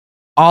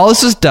 All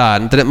this was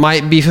done that it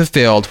might be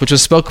fulfilled, which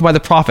was spoken by the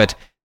prophet.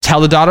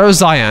 Tell the daughter of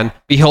Zion,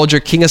 behold, your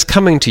king is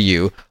coming to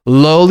you,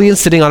 lowly and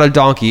sitting on a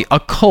donkey, a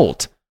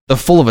colt, the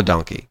foal of a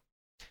donkey."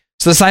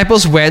 So the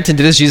disciples went and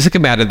did as Jesus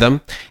commanded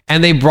them,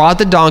 and they brought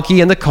the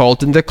donkey and the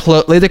colt, and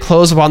laid their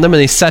clothes upon them,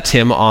 and they set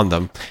him on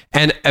them.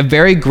 And a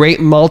very great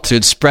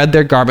multitude spread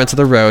their garments on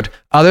the road.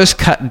 Others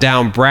cut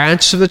down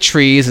branches of the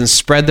trees and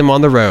spread them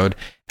on the road.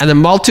 And the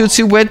multitudes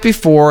who went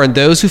before and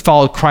those who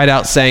followed cried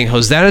out, saying,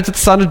 "Hosanna to the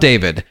Son of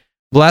David!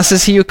 Blessed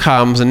is he who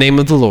comes in the name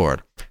of the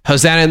Lord!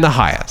 Hosanna in the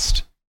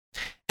highest!"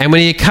 And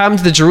when he had come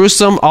to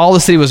Jerusalem, all the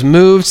city was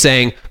moved,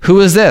 saying,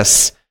 "Who is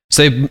this?"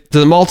 So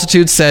the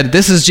multitude said,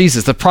 "This is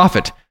Jesus, the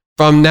prophet,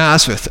 from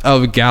Nazareth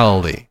of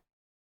Galilee."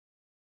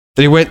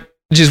 Then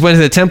Jesus went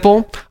to the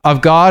temple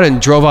of God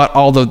and drove out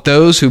all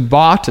those who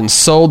bought and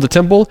sold the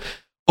temple,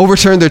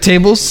 overturned their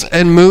tables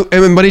and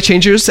money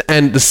changers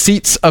and the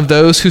seats of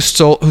those who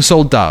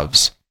sold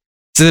doves.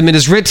 So then it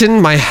is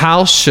written, "My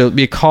house shall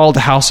be called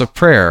a house of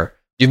prayer.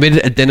 You've made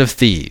it a den of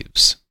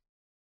thieves."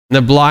 And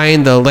the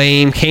blind, the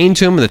lame came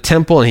to him in the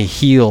temple, and he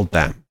healed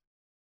them.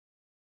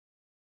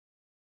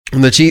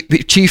 When the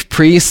chief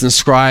priests and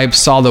scribes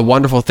saw the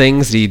wonderful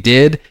things that he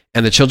did,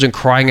 and the children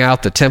crying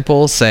out the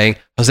temple, saying,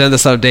 "Hosanna the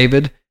Son of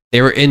David,"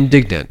 they were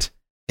indignant.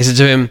 He said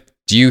to him,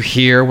 "Do you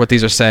hear what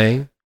these are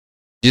saying?"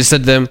 Jesus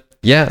said to them,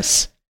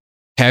 "Yes.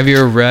 Have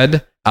you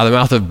read out of the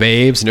mouth of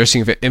babes and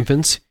nursing of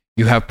infants,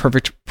 you have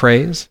perfect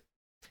praise?"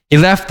 He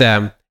left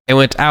them and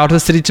went out of the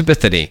city to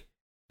Bethany,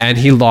 and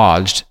he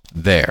lodged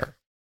there.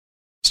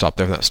 Stop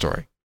there for that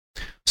story.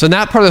 So in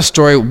that part of the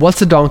story, what's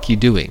the donkey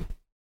doing?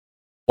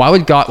 Why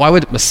would God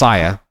have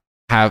Messiah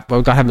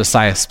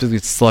specifically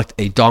select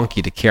a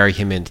donkey to carry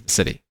him into the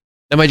city?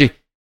 Now, mind you,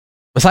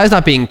 Messiah's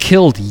not being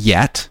killed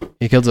yet.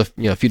 He kills a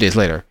few days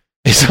later.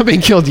 He's not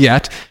being killed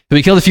yet. He'll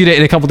be killed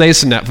in a couple days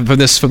from that. From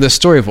this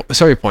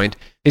story point,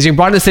 he's being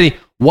brought into the city.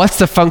 What's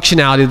the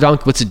functionality of the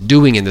donkey? What's it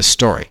doing in this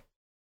story?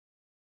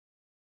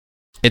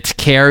 It's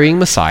carrying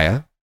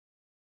Messiah,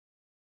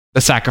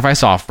 the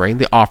sacrifice offering,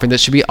 the offering that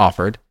should be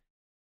offered.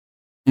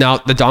 Now,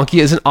 the donkey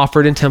isn't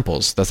offered in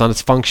temples. That's not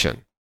its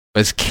function.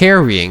 But it's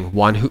carrying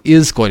one who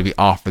is going to be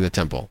offered in the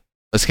temple.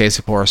 This case,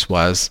 of course,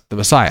 was the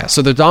Messiah.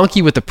 So the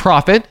donkey with the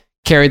prophet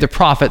carried the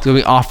prophet going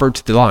to be offered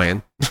to the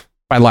lion,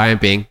 by lion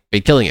being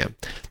killing him.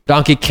 The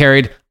donkey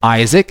carried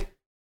Isaac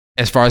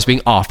as far as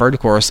being offered. Of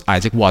course,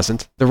 Isaac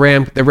wasn't. The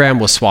ram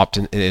was swapped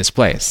in his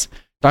place.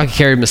 The donkey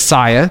carried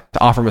Messiah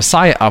to offer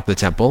Messiah up in the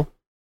temple.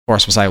 Of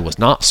course, Messiah was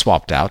not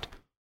swapped out.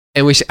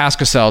 And we should ask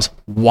ourselves,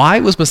 why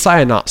was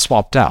Messiah not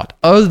swapped out?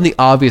 Other than the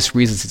obvious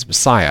reasons he's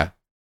Messiah.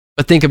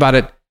 But think about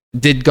it.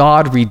 Did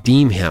God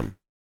redeem him?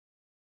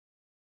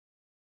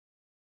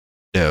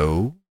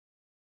 No.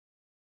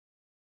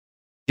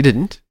 He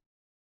didn't.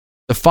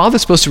 The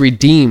father's supposed to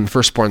redeem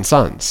firstborn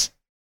sons.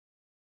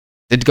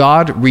 Did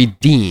God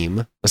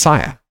redeem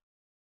Messiah?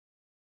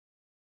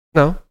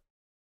 No.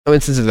 No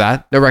instance of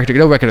that. No record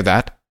of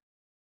that.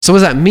 So what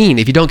does that mean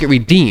if you don't get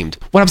redeemed?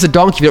 What happens to a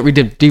donkey if you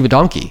don't redeem a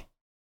donkey?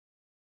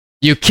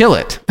 You kill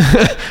it.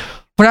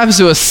 What happens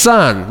to a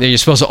son? You're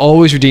supposed to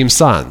always redeem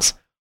sons.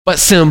 But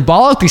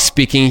symbolically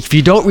speaking, if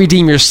you don't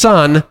redeem your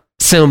son,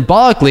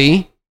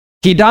 symbolically,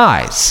 he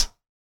dies.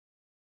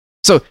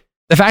 So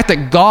the fact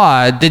that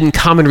God didn't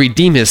come and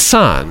redeem his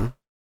son,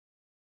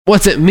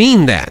 what's it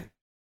mean then?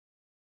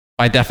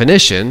 by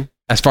definition,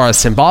 as far as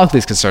symbolically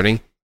is concerning,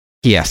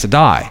 he has to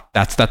die.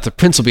 That's the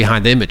principle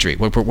behind the imagery,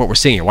 what we're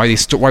seeing here, why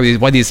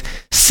these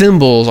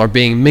symbols are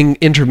being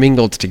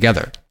intermingled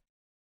together.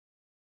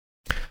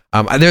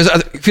 There's a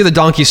few of the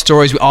donkey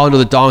stories. We all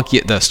know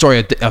the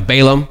story of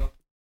Balaam.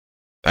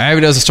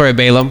 Everyone knows the story of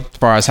Balaam, as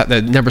far as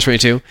the Numbers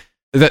 22.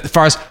 As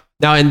far as,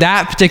 now, in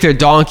that particular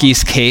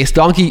donkey's case,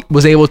 donkey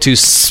was able to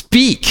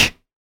speak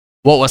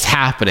what was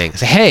happening.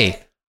 Say, hey,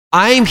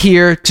 I'm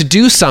here to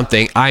do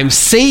something. I'm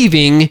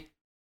saving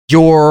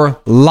your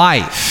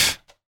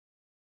life.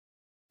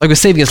 Like,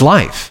 was saving his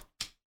life.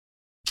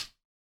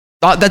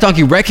 That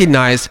donkey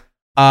recognized,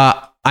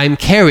 I'm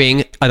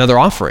carrying another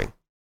offering,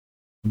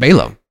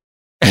 Balaam.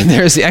 And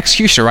there's the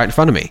executioner right in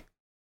front of me.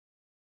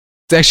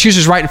 The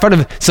executioner's right in front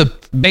of him. So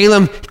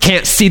Balaam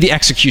can't see the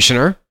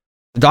executioner.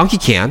 The donkey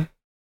can.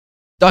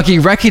 The donkey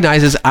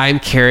recognizes, I'm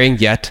carrying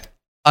yet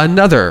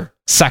another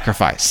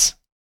sacrifice.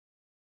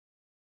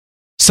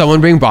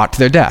 Someone being brought to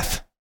their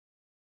death.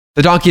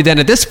 The donkey then,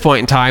 at this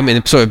point in time,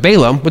 in the story of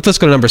Balaam, let's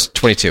go to Numbers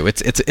 22.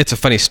 It's a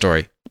funny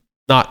story.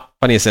 Not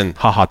funny as in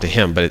haha to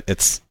him, but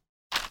it's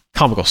a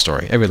comical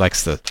story. Everybody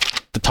likes the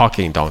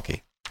talking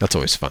donkey. That's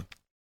always fun.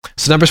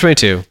 So Numbers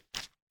 22.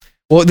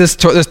 Well, this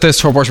Torah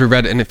portion we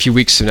read in a few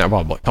weeks from now,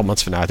 well, a couple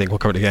months from now, I think we'll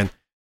cover it again.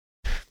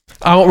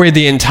 I won't read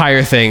the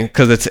entire thing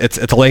because it's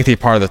a lengthy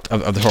part of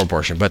the Torah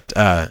portion, but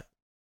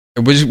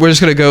we're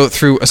just going to go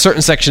through a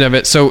certain section of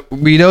it. So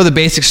we know the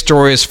basic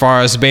story as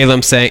far as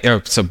Balaam saying,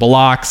 so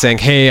Balak saying,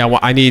 hey,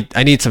 I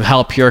need some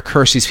help here,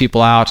 curse these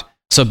people out.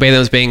 So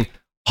Balaam's being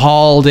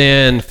hauled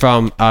in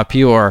from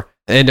Peor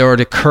in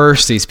order to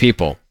curse these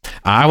people.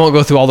 I won't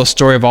go through all the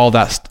story of all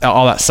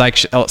that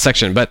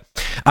section, but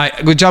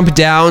we jump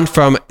down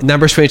from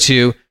Numbers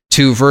 22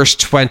 to verse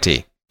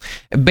 20.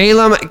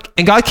 Balaam,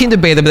 and God came to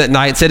Balaam that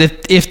night and said,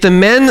 if the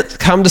men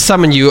come to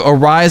summon you,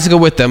 arise and go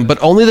with them,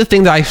 but only the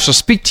thing that I shall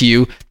speak to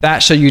you, that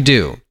shall you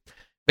do.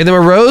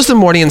 Balaam arose in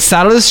the morning and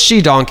saddled his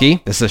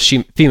she-donkey, this is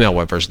a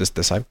female version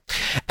this time,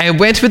 and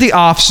went with the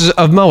officers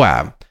of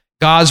Moab.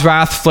 God's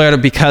wrath flared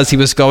up because he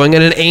was going,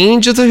 and an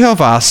angel of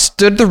Jehovah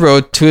stood at the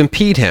road to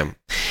impede him.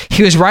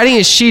 He was riding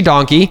his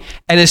she-donkey,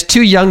 and his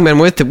two young men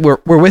were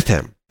with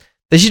him.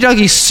 The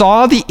she-donkey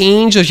saw the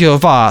angel of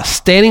Jehovah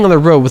standing on the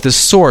road with his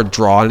sword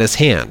drawn in his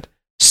hand.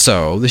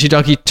 So the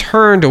she-donkey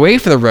turned away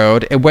from the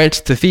road and went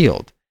to the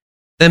field.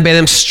 Then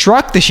Balaam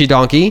struck the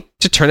she-donkey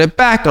to turn it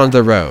back onto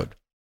the road.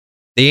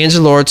 The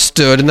angel of the Lord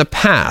stood in the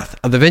path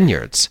of the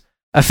vineyards,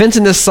 a fence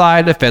on this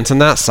side, a fence on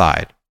that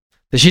side.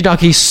 The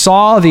she-donkey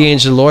saw the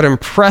angel of the Lord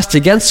and pressed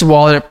against the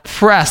wall, and it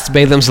pressed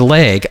Balaam's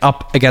leg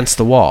up against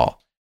the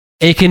wall.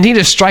 And he continued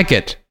to strike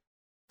it.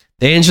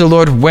 The angel of the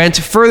Lord went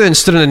further and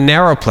stood in a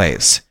narrow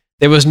place.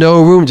 There was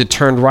no room to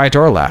turn right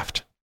or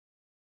left.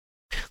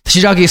 The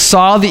she-donkey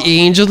saw the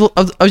angel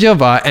of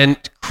Jehovah and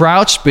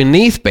crouched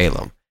beneath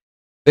Balaam.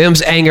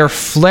 Balaam's anger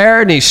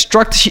flared, and he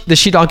struck the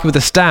she-donkey with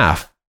a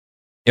staff.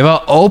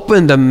 Jehovah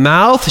opened the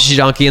mouth of the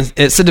she-donkey, and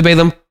it said to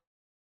Balaam,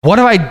 what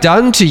have I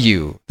done to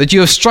you that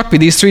you have struck me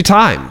these 3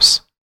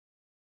 times?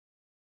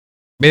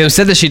 Balaam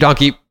said to the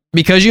she-donkey,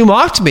 because you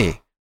mocked me.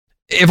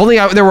 If only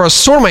there were a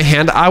sword in my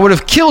hand, I would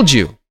have killed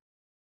you.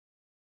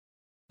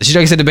 The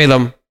she-donkey said to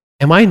Balaam,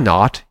 am I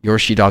not your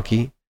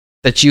she-donkey,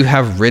 that you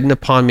have ridden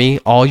upon me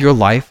all your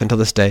life until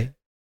this day?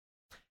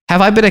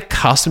 Have I been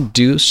accustomed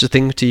to do such a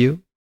thing to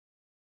you?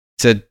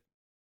 He said,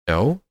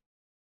 no.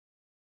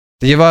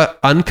 Then Jehovah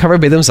uncovered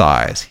Balaam's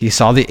eyes. He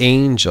saw the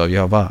angel of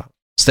Jehovah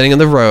standing on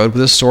the road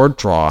with his sword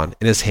drawn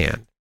in his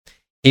hand.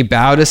 He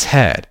bowed his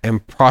head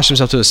and prostrated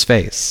himself to his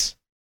face.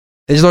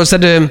 Then the Lord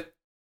said to him,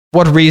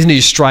 what reason did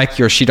you strike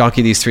your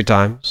she-donkey these 3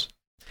 times?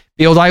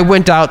 Behold, I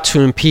went out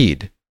to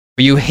impede,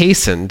 but you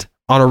hastened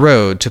on a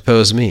road to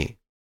oppose me.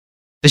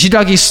 The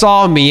she-donkey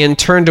saw me and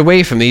turned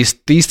away from these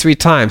 3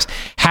 times.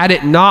 Had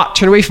it not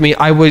turned away from me,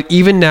 I would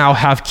even now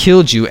have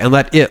killed you and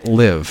let it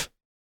live.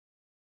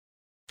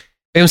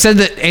 Balaam said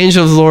to the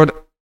angel of the Lord,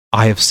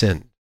 I have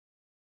sinned,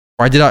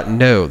 for I did not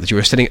know that you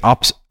were standing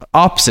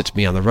opposite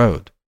me on the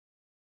road.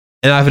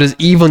 And if it is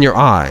evil in your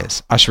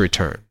eyes, I shall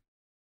return.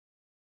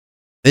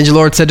 The angel of the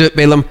Lord said to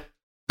Balaam,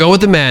 go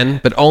with the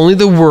men, but only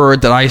the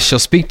word that I shall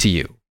speak to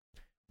you,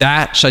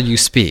 that shall you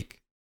speak.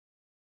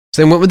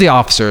 So they went with the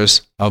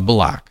officers of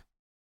Balak.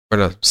 We're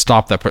going to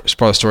stop that part of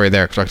the story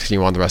there because I'll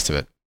continue on the rest of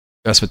it.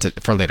 That's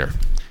for later.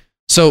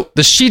 So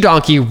the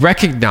she-donkey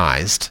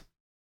recognized,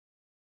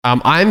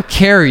 I'm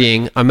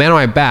carrying a man on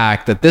my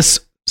back that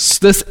this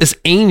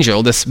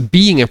angel, this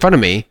being in front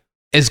of me,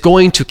 is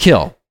going to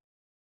kill.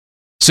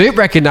 So it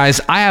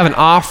recognized, I have an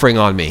offering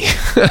on me.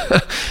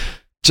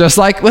 Just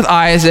like with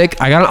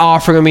Isaac, I got an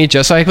offering on me.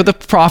 Just like with the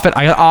prophet,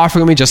 I got an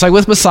offering on me. Just like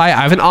with Messiah,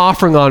 I have an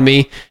offering on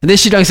me. And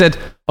this she-donkey said,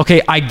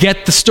 okay, I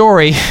get the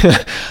story.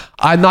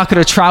 I'm not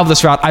going to travel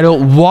this route. I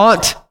don't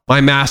want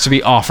my master to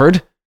be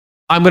offered.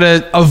 I'm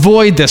going to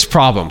avoid this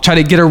problem, try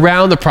to get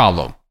around the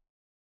problem.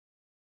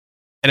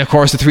 And of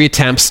course, the 3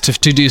 attempts to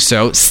do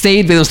so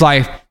saved Balaam's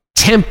life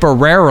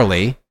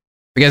temporarily,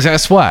 because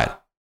guess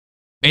what?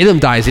 Balaam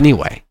dies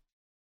anyway.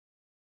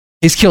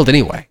 He's killed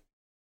anyway.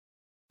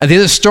 At the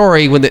end of the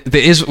story, when the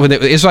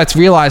Israelites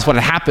realize what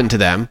had happened to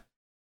them,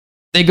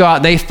 they go out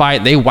and they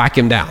fight, they whack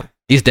him down.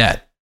 He's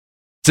dead.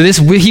 So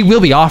he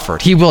will be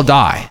offered. He will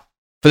die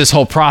for this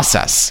whole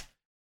process.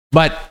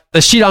 But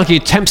the she-donkey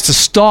attempts to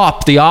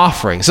stop the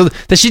offering. So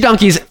the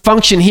she-donkey's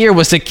function here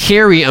was to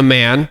carry a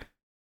man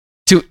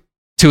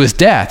to his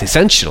death,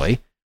 essentially.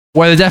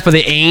 Where the death of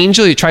the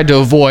angel he tried to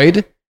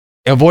avoided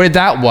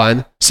that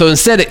one. So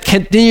instead, it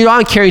continued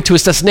on carrying to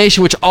his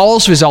destination, which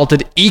also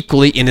resulted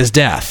equally in his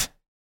death.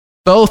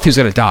 Both he was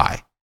going to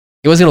die.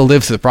 He wasn't going to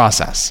live through the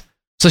process.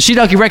 So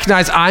she-donkey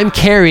recognized, I'm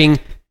carrying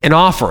an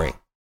offering.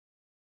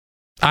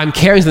 I'm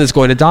carrying something that's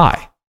going to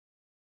die.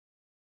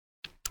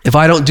 If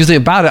I don't do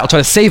something about it, I'll try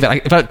to save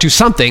it. If I don't do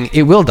something,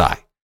 it will die.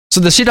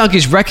 So the she-donkey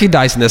is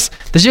recognizing this.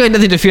 The she-donkey had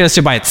nothing to fear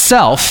necessarily by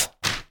itself.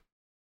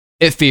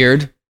 It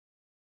feared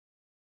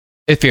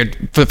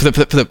for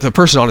the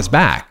person on its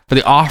back, for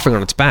the offering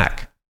on its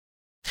back.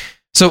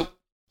 So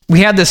we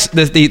had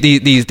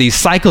these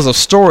cycles of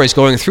stories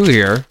going through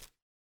here,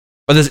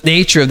 or this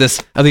nature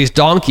of these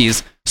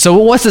donkeys. So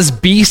what's this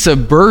beast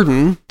of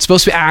burden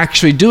supposed to be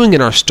actually doing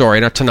in our story,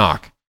 in our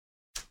Tanakh?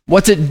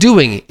 What's it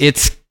doing?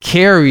 It's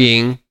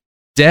carrying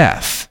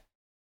death.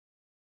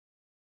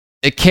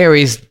 It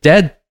carries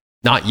dead,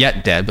 not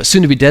yet dead, but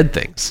soon to be dead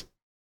things.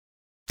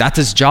 That's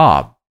its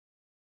job.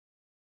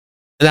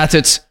 And that's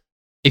its,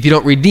 if you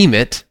don't redeem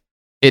it,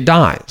 it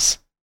dies.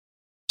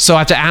 So I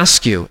have to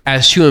ask you,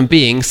 as human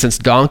beings, since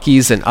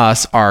donkeys and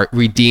us are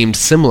redeemed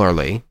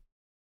similarly,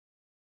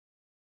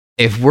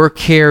 if we're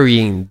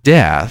carrying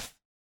death,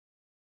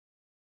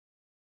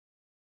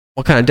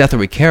 what kind of death are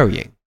we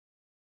carrying?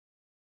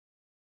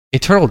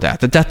 Eternal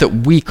death, the death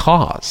that we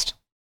caused,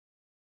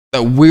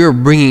 that we're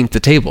bringing to the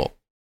table.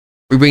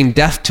 We bring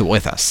death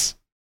with us.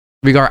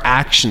 Our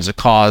actions that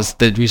cause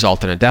that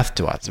result in a death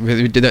to us.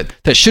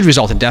 That should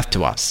result in death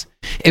to us.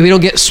 If we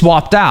don't get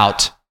swapped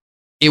out,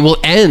 it will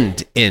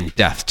end in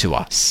death to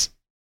us.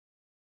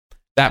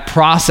 That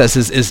process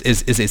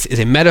is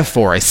a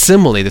metaphor, a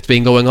simile that's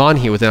been going on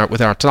here within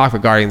our talk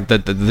regarding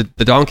the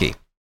donkey.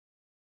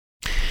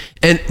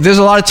 And there's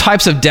a lot of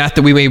types of death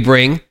that we may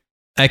bring.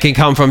 It can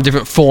come from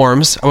different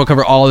forms. I won't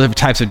cover all the different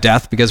types of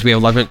death because we have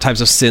 11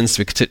 types of sins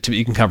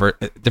you can cover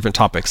different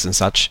topics and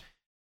such.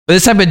 But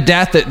this type of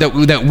death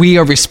that we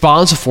are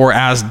responsible for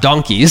as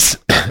donkeys,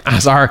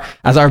 as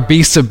our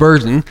beasts of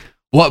burden,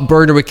 what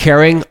burden are we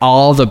carrying?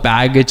 All the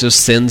baggage of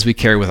sins we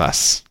carry with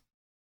us.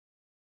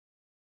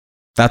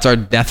 That's our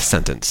death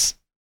sentence.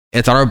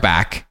 It's on our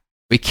back.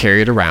 We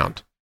carry it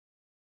around.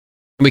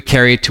 And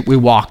we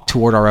walk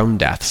toward our own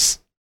deaths.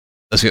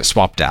 Let's get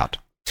swapped out.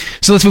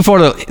 So let's move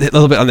forward a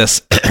little bit on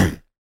this.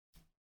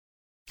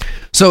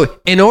 So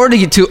in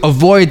order to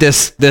avoid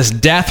this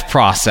death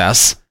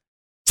process,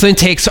 something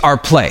takes our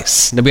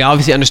place. Now we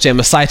obviously understand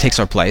Messiah takes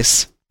our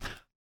place.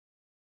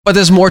 But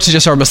there's more to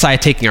just our Messiah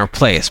taking our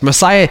place.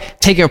 Messiah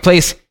taking our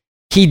place,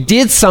 he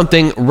did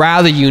something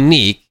rather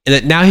unique in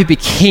that now he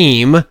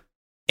became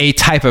a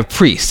type of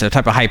priest, a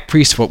type of high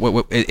priest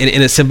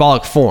in a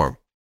symbolic form.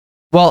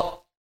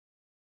 Well,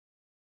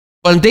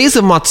 on days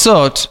of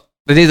Matzot,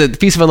 the days of the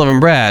Feast of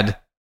Unleavened Bread,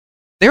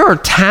 there are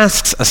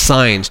tasks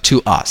assigned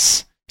to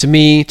us, to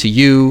me, to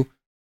you,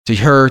 to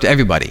her, to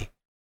everybody.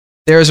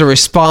 There is a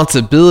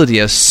responsibility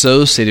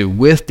associated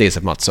with days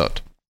of Matzot.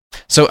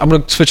 So I'm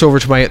going to switch over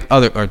to my Jeff's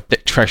going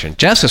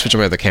to switch over to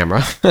my other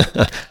camera. I don't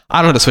know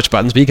how to switch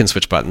buttons, but you can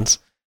switch buttons.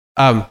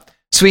 So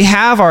we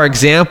have our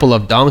example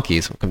of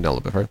donkeys. I'll come down a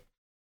little bit further.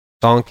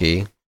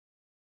 Donkey.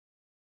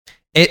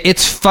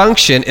 Its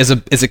function is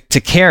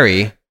to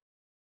carry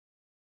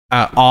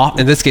off.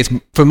 In this case,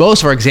 for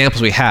most of our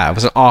examples we have,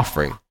 is an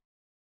offering.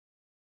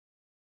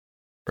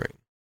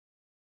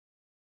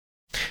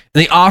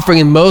 And the offering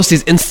in most of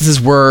these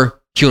instances were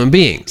human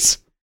beings.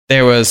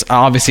 There was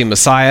obviously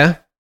Messiah.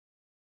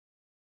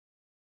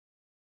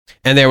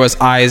 And there was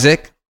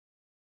Isaac.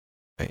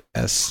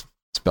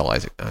 Spell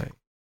Isaac.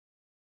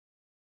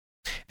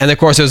 And of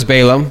course there was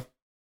Balaam.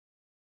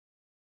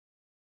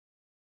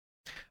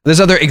 There's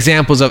other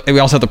examples of, we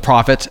also have the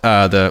prophet.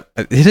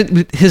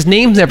 His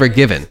name's never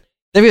given.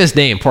 Never his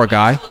name, poor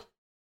guy.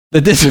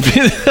 We'll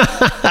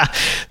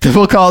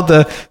call it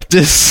the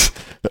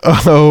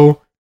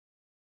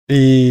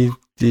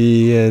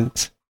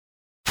disobedient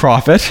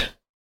prophet.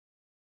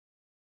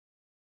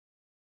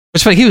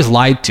 Which funny, he was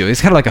lied to.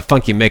 He's kind of like a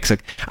funky mix.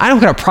 Like, I don't know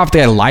what kind of prophet the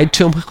guy lied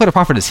to him. What kind of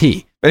prophet is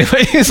he? But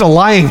anyway, he's a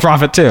lying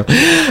prophet too.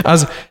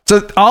 So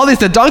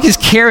the donkey's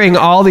carrying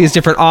all these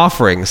different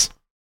offerings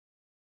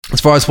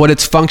as far as what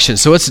its function.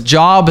 So its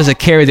job is to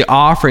carry the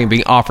offering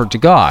being offered to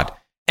God.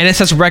 And it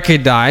says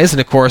recognize,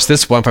 and of course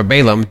this one for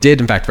Balaam did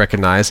in fact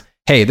recognize,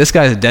 hey, this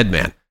guy's a dead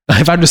man.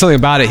 If I do something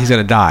about it, he's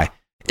going to die.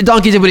 The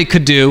donkey did what he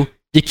could do.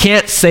 You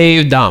can't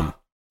save dumb.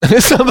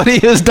 If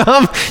somebody is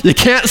dumb, you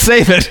can't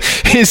save it.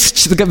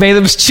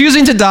 Balaam's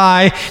choosing to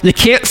die. You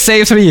can't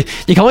save somebody.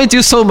 You can only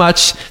do so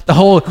much. The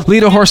whole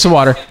lead a horse to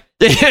water.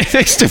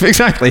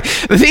 Exactly.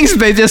 The things that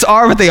they just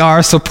are what they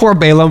are. So poor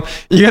Balaam,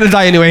 you're going to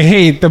die anyway.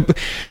 Hey,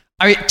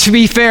 to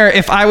be fair,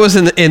 if I was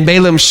in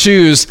Balaam's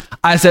shoes,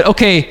 I said,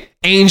 okay,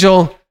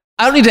 angel,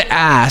 I don't need to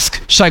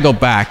ask, should I go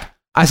back?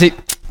 I say,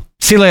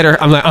 see you later.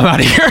 I'm out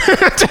of here.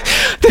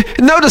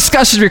 No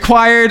discussion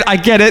required. I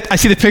get it. I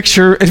see the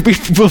picture.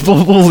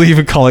 We'll leave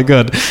and call it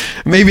good.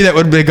 Maybe that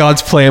would have been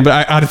God's plan,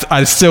 but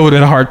I still would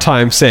have had a hard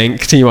time saying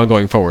continue on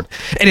going forward.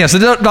 Anyhow, so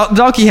the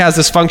donkey has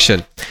this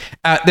function.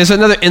 There's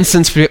another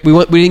instance. We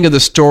didn't get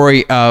the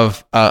story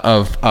of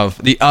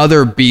the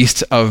other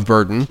beast of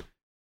burden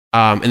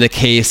in the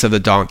case of the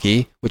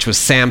donkey, which was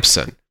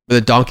Samson, with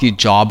the donkey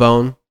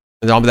jawbone.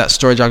 Remember that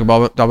story,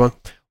 jawbone?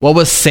 What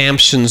was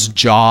Samson's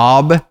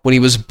job when he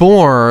was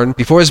born,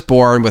 before he was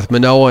born with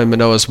Manoah and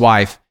Manoah's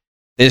wife?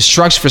 The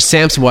instruction for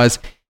Samson was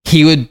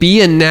he would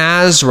be a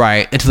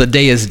Nazirite until the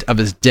day of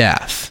his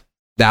death.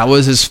 That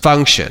was his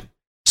function.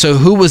 So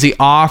who was the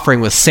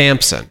offering with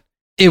Samson?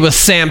 It was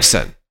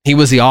Samson. He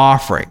was the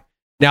offering.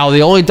 Now,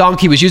 the only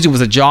donkey he was using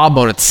was the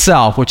jawbone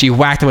itself, which he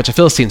whacked a bunch of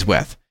Philistines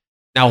with.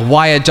 Now,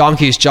 why a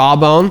donkey's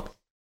jawbone?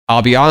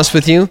 I'll be honest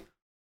with you.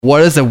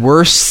 What is the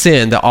worst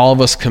sin that all of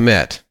us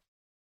commit?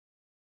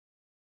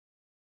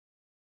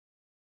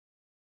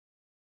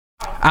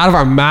 Out of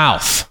our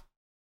mouth.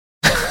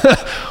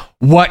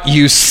 What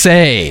you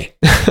say.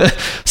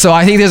 So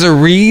I think there's a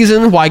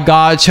reason why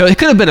God chose. It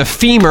could have been a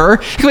femur.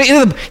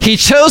 He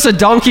chose a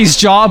donkey's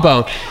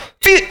jawbone.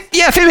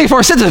 Yeah, femur makes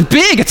more sense. It's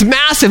big. It's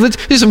massive.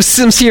 Let's do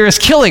some serious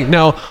killing.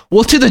 No,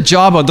 we'll do the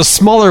jawbone, the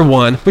smaller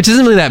one, which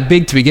isn't really that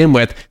big to begin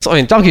with. So I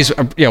mean, donkeys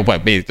are,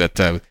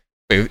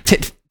 maybe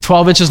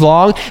 12 inches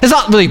long. It's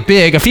not really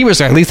big. A femurs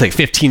are at least like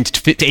 15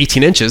 to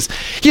 18 inches.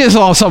 There's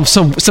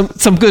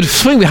some good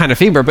swing behind a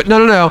femur, but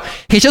no.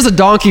 He chose a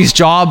donkey's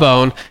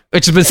jawbone,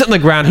 which has been sitting on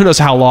the ground who knows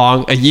how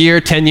long, a year,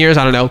 10 years,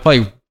 I don't know,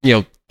 probably,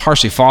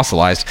 partially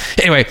fossilized.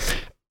 Anyway,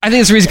 I think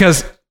it's the reason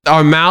because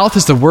our mouth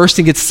is the worst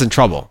thing that gets us in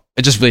trouble.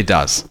 It just really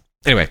does.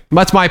 Anyway,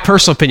 that's my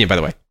personal opinion, by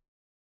the way.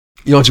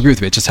 You don't have to agree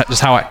with me. It's just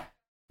how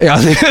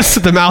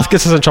the mouth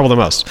gets us in trouble the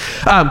most.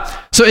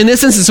 So in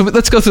this instance,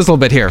 let's go through this a little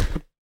bit here.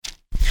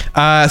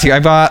 See, I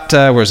bought,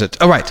 where is it?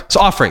 Oh, right.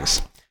 So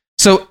offerings.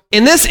 So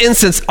in this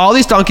instance, all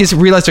these donkeys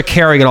realize they're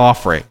carrying an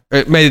offering.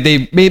 Actually,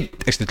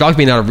 the donkey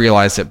may not have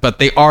realized it, but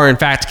they are in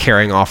fact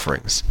carrying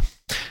offerings.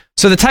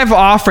 So the type of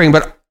offering,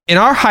 but in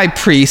our high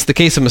priest, the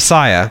case of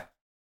Messiah,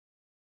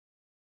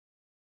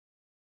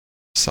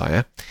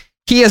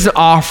 he has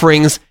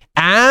offerings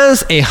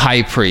as a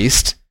high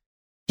priest.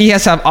 He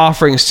has to have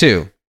offerings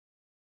too.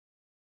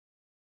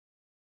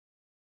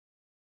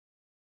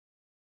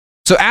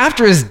 So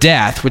after his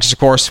death, which is of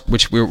course,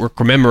 which we're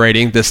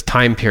commemorating this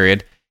time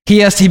period,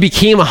 he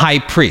became a high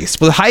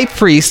priest. Well, the high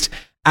priest,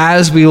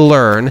 as we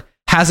learn,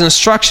 has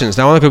instructions.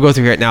 Now I'm not going to go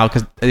through here right now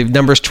because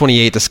Numbers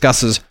 28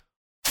 discusses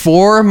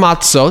for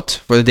matzot,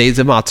 for the days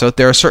of matzot,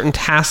 there are certain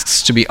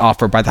tasks to be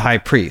offered by the high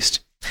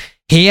priest.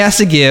 He has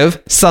to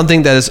give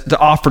something that is to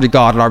offer to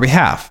God on our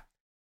behalf,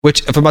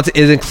 which for matzot,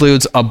 it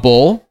includes a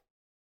bull,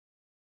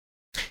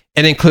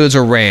 it includes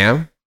a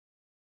ram,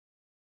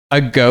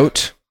 a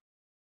goat,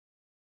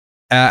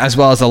 as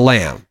well as a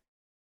lamb.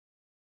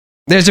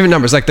 There's different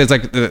numbers,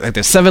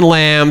 there's 7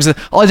 lambs,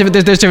 all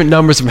different. There's different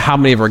numbers of how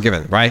many of are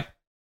given, right?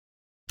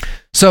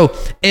 So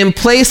in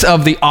place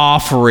of the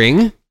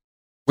offering,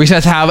 we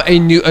have to have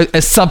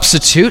a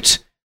substitute.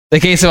 The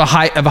case of a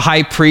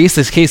high priest,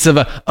 this case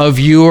of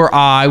you or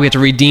I, we have to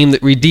redeem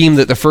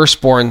the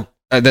firstborn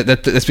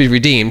that's been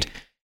redeemed.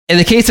 In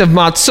the case of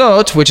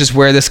matzot, which is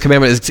where this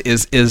commandment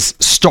is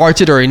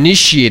started or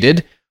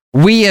initiated,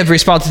 we have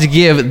responsibility to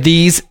give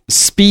these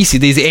species,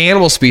 these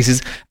animal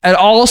species, and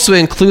also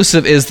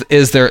inclusive is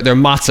their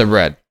matzah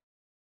bread.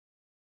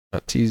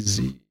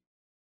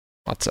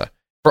 Matzah.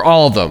 For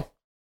all of them.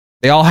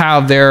 They all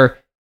have their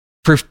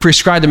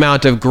prescribed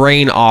amount of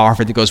grain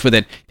offering that goes with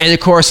it. And of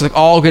course, like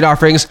all grain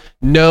offerings,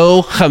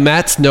 no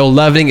chametz, no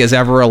leavening is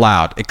ever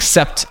allowed,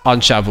 except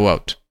on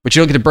Shavuot. But you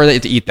don't get to burn it, you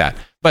have to eat that.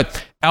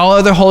 But all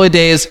other holy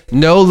days,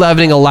 no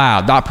leavening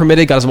allowed. Not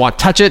permitted. God doesn't want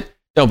to touch it.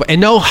 And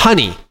no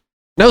honey.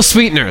 No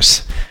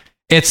sweeteners.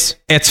 It's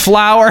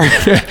flour.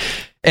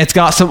 It's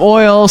got some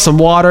oil, some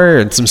water,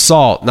 and some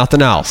salt.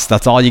 Nothing else.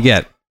 That's all you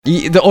get.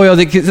 The oil,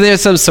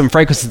 there's some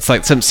fragrance. It's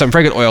like some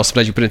fragrant oil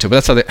sometimes you put into it,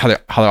 but that's how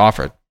they're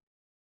offered.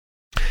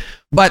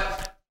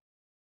 But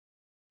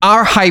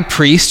our high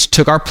priest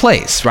took our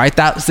place, right?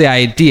 That's the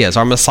idea. Is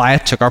our Messiah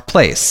took our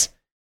place.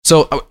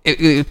 So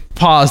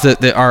pause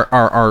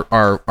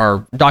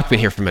our document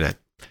here for a minute.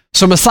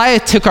 So Messiah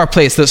took our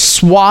place. The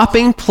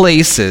swapping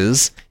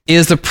places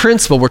is the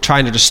principle we're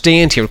trying to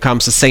understand here when it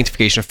comes to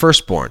sanctification of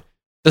firstborn.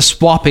 The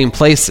swapping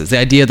places, the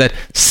idea that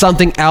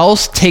something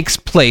else takes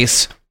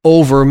place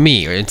over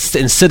me or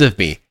instead of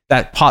me,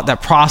 that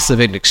process of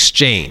an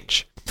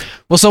exchange.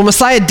 Well, so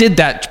Messiah did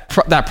that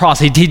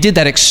process. He did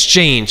that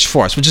exchange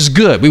for us, which is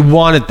good. We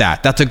wanted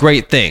that. That's a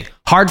great thing.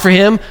 Hard for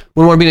him.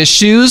 We want to be in his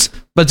shoes,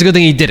 but it's a good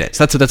thing he did it.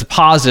 So that's a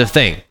positive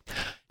thing.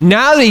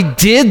 Now that he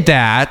did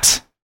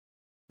that,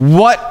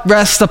 what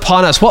rests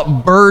upon us?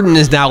 What burden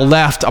is now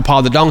left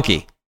upon the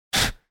donkey?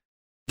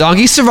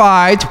 Donkey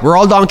survived. We're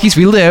all donkeys.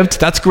 We lived.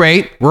 That's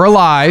great. We're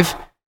alive.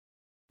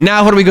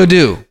 Now what do we go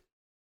do?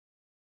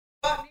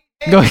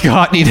 Go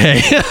need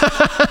hay.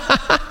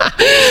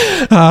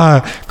 Go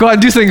out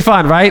and do something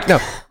fun, right? No,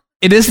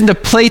 it isn't a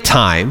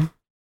playtime.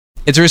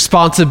 It's a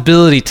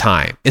responsibility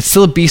time. It's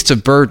still a beast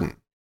of burden.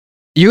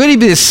 You're going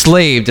to be a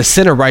slave to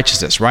sin or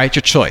righteousness, right?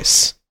 Your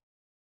choice.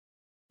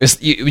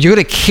 You're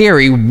going to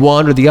carry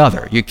one or the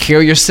other. You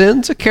carry your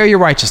sins or carry your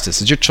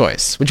righteousness. It's your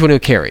choice. Which one do you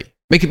carry?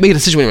 Make a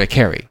decision what you want to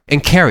carry,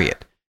 and carry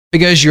it.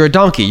 Because you're a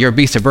donkey, you're a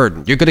beast of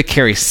burden. You're going to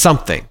carry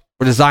something.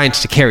 We're designed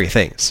to carry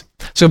things.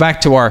 So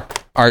back to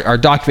our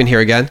document here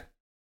again.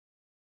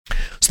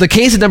 So the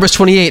case of Numbers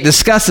 28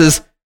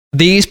 discusses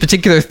these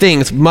particular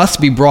things must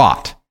be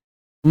brought,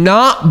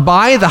 not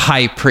by the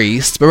high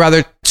priest, but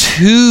rather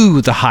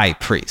to the high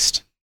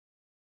priest.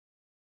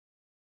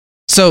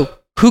 So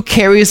who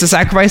carries the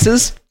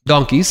sacrifices?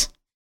 Donkeys.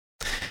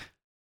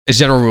 It's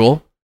general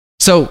rule.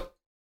 So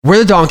we're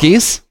the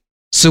donkeys.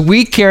 So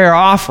we carry our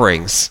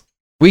offerings.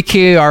 We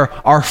carry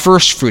our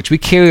first fruits. We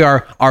carry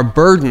our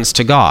burdens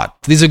to God.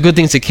 These are good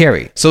things to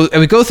carry. So as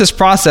we go through this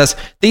process,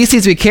 these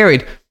things we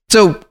carried.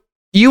 So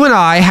you and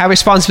I have a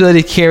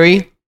responsibility to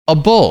carry a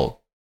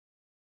bull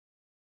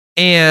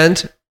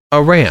and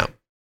a ram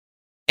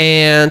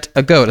and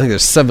a goat. I think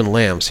there's 7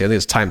 lambs here. I think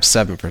it's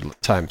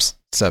times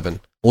 7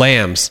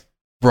 lambs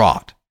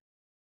brought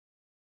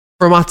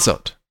for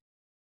matzot.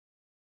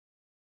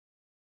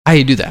 How do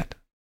you do that?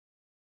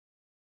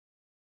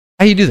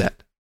 How do you do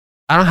that?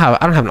 I don't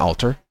have an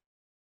altar.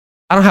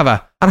 I don't have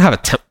a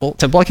temple.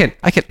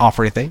 I can't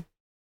offer anything.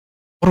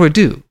 What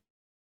do?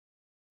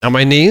 On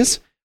my knees?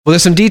 Well,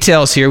 there's some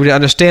details here. We need to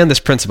understand this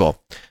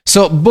principle.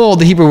 So, bull,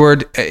 the Hebrew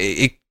word,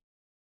 it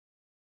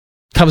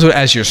comes with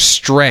as your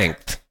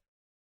strength.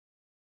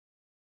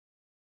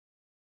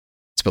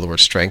 Spell the word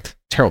strength.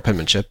 Terrible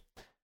penmanship.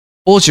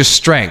 Bull is your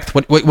strength.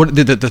 What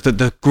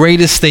the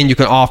greatest thing you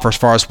can offer as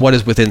far as what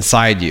is within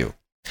inside you.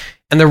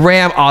 And the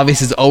ram,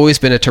 obviously, has always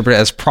been interpreted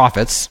as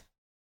prophets.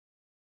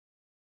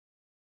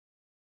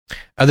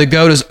 The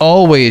goat is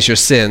always your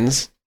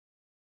sins.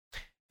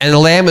 And the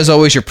lamb is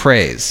always your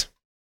praise.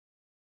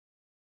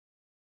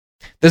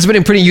 This has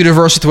been pretty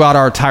universal throughout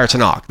our entire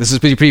Tanakh. This is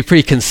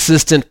pretty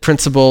consistent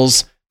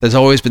principles. That's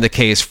always been the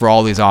case for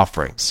all these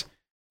offerings.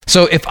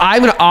 So if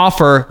I'm going to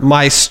offer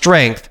my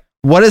strength,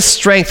 what is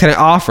strength can I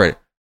offer it?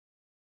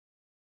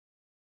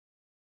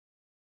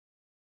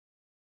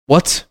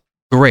 What's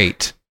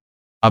great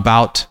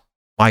about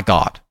my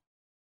God?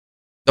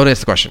 Don't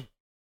answer the question.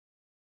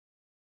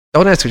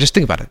 Don't answer, just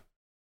think about it.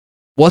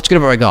 What's good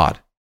about my God?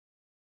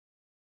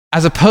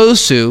 As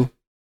opposed to,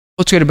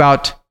 what's good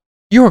about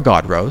your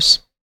God, Rose?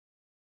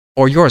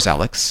 Or yours,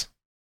 Alex?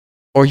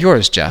 Or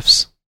yours,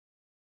 Jeff's?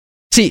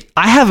 See,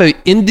 I have an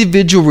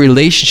individual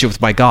relationship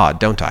with my God,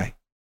 don't I?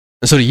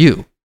 And so do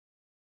you.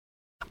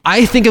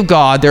 I think of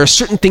God, there are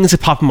certain things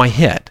that pop in my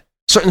head,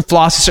 certain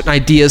philosophies, certain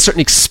ideas,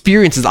 certain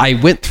experiences I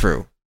went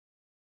through.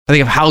 I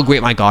think of how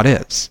great my God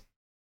is.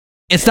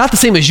 It's not the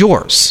same as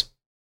yours.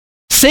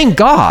 Same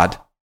God,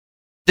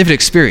 different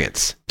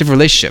experience, different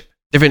relationship,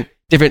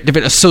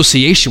 different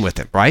association with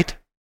Him, right?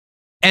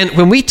 And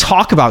when we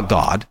talk about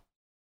God,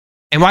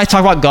 and when I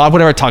talk about God,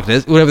 whatever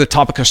the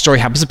topic or story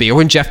happens to be, or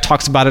when Jeff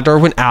talks about it, or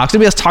when Alex,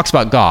 anybody else talks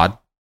about God,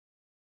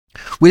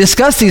 we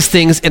discuss these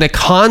things in a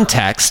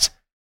context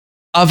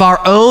of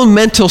our own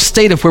mental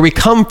state of where we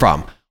come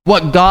from,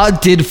 what God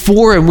did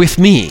for and with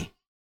me.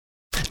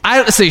 I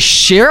don't necessarily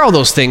share all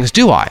those things,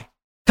 do I?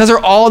 Because they're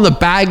all in the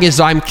baggage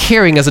that I'm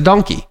carrying as a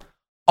donkey.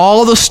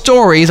 All the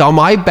stories on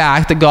my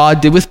back that God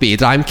did with me,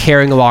 that I'm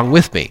carrying along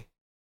with me.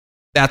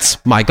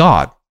 That's my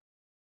God,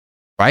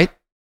 right?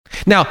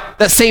 Now,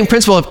 that same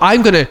principle, if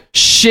I'm going to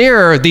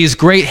share these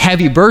great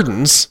heavy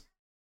burdens,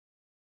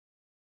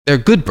 they're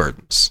good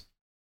burdens.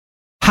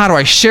 How do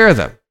I share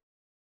them?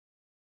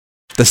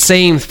 The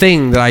same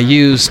thing that I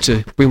use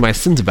to bring my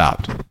sins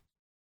about,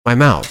 my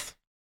mouth.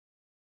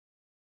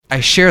 I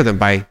share them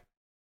by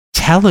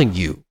telling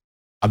you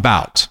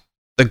about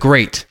the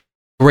great,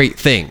 great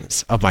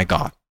things of my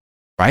God,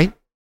 right?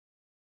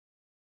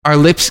 Our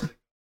lips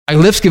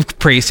give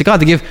praise to God.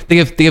 They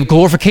give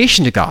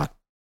glorification to God.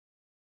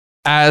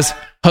 As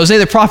Hosea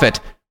the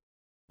prophet,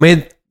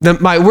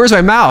 my words of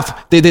my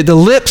mouth, the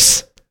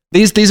lips,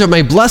 these are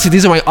my blessings,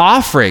 these are my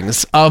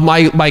offerings of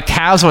my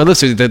calves on my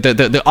lips,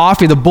 the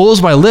offering, the bulls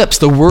of my lips,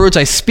 the words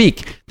I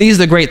speak. These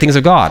are the great things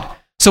of God.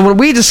 So when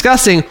we're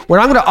discussing, when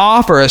I'm going to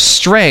offer a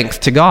strength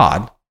to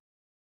God,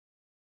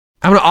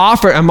 I'm going to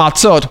offer a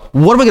matzot,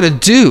 what am I going to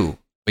do?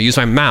 I use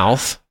my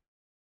mouth,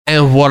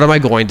 and what am I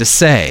going to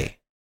say?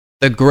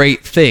 The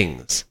great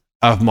things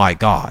of my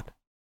God.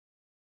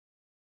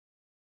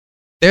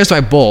 There's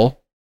my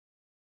bull.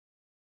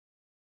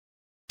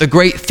 The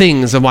great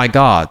things of my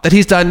God that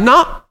He's done,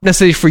 not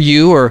necessarily for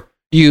you or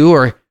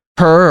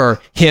her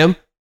or him,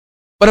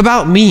 but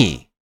about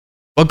me.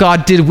 What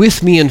God did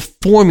with me and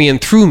for me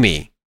and through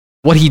me.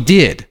 What He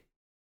did.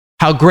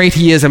 How great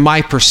He is in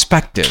my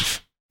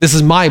perspective. This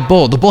is my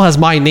bull. The bull has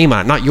my name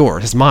on it, not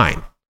yours. It's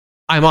mine.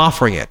 I'm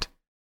offering it.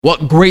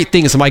 What great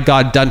things has my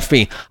God done for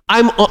me?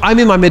 I'm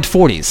in my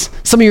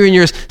mid-40s. Some of you are in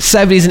your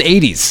 70s and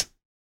 80s.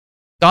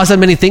 God's done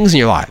many things in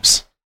your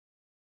lives.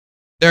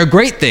 There are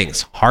great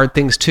things, hard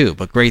things too,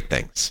 but great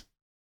things.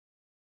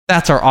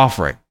 That's our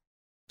offering.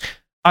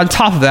 On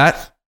top of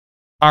that,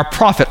 our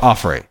profit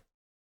offering.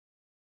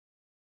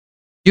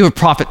 You have a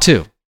profit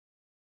too.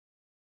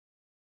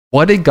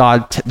 What did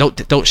God...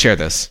 Don't share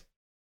this.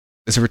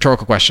 It's a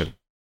rhetorical question.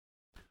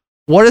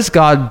 What has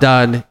God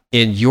done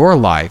in your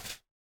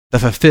life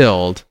that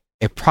fulfilled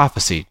a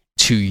prophecy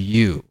to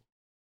you?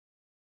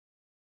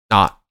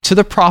 Not to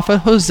the prophet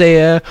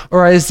Hosea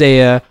or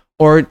Isaiah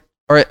or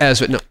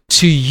Ezra. No,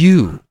 to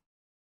you.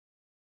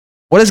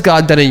 What has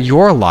God done in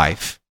your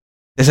life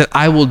that said,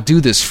 I will do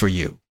this for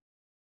you?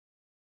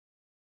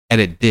 And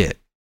it did.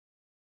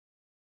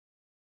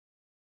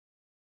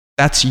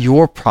 That's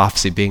your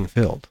prophecy being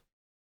filled.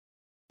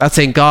 That's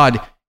saying,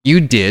 God, you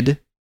did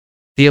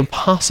the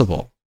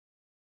impossible.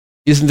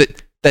 Isn't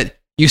that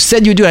you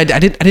said you do?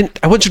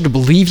 I want you to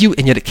believe you,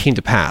 and yet it came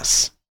to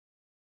pass.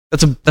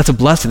 That's a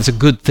blessing. It's a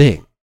good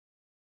thing.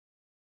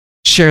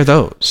 Share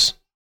those.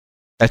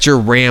 That's your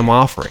ram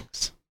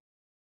offerings.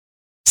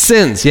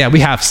 Sins. Yeah, we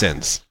have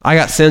sins. I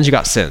got sins, you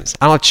got sins.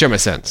 I don't like to share my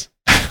sins.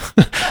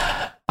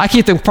 I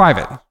keep them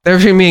private. They're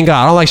between me and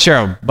God. I don't like to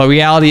share them. But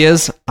reality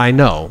is, I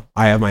know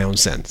I have my own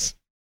sins.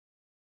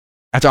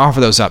 I have to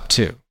offer those up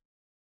too.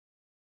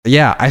 But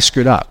yeah, I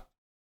screwed up.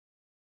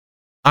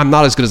 I'm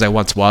not as good as I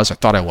once was, or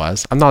thought I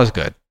was. I'm not as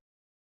good.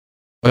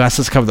 But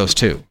let's cover those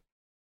too.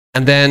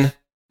 And then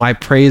my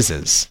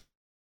praises.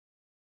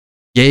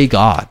 Yay,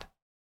 God.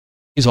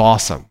 He's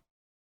awesome.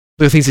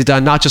 Look at the things he's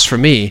done, not just for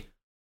me,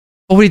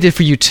 but what he did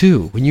for you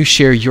too, when you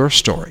share your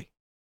story.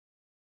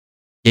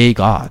 Yay,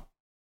 God.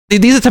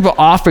 These are the type of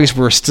offerings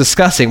we're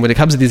discussing when it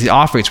comes to these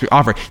offerings we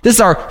offer. This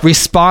is our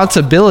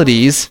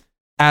responsibilities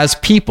as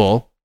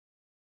people,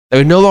 that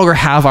we no longer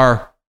have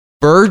our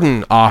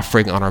burden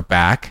offering on our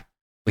back.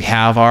 We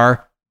have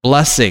our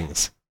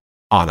blessings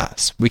on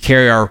us. We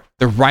carry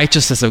the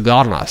righteousness of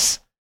God on us.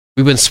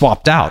 We've been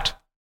swapped out.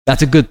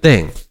 That's a good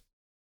thing.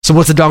 So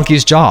what's the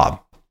donkey's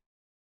job?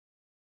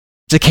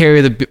 To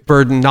carry the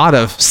burden not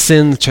of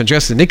sin,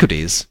 transgressions,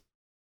 iniquities,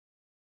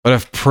 but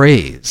of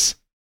praise,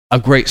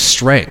 of great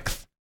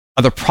strength,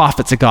 of the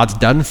profits that God's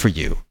done for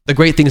you, the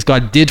great things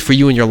God did for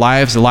you in your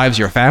lives, the lives of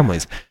your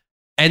families,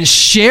 and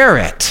share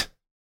it.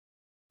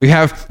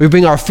 We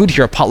bring our food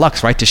here,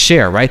 potlucks, right, to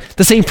share, right?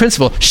 The same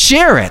principle,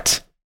 share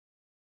it.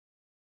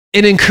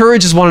 It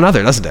encourages one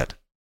another, doesn't it?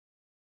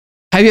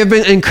 Have you ever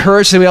been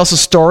encouraged in somebody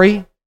else's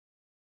story?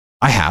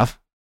 I have.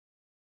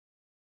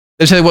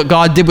 They say what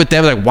God did with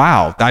them, like,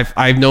 wow,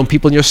 I've known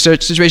people in your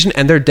situation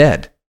and they're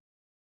dead,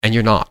 and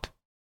you're not.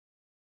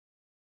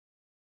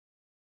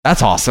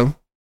 That's awesome.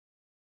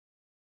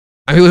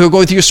 I mean, people who are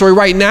going through your story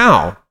right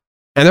now,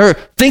 and they're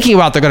thinking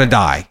about they're going to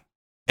die,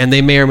 and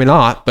they may or may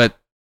not, but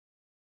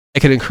it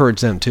can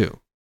encourage them too.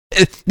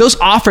 Those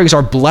offerings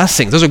are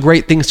blessings. Those are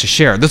great things to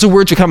share. Those are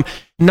words that come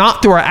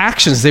not through our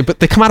actions, but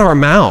they come out of our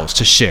mouths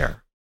to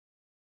share.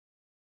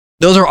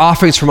 Those are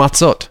offerings for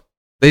matzot,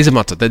 the days of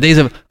matzot, the days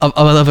of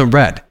unleavened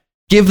bread.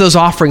 Give those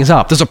offerings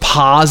up. Those are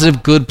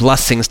positive, good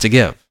blessings to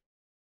give.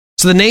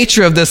 So the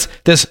nature of this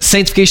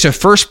sanctification of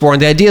firstborn,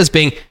 the idea is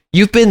being,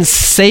 you've been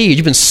saved,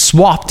 you've been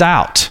swapped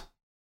out.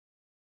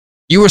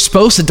 You were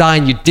supposed to die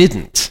and you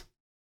didn't.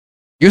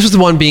 You're supposed to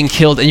be the one being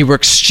killed and you were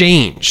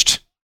exchanged.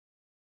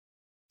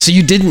 So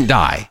you didn't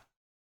die.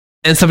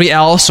 And somebody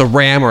else, a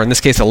ram, or in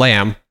this case a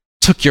lamb,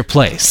 took your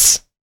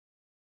place.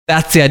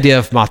 That's the idea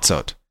of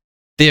matzot.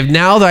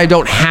 Now that I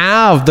don't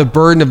have the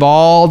burden of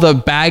all the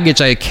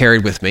baggage I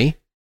carried with me,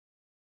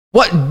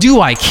 what do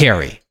I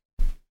carry?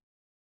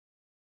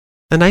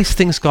 The nice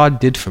things God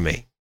did for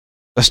me,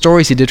 the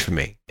stories he did for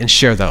me, and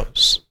share those.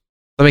 Does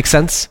that make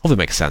sense? Hopefully it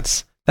makes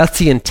sense. That's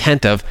the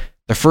intent of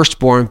the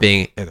firstborn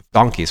being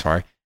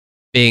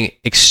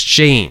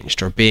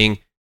exchanged or being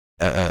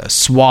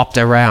swapped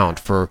around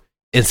for,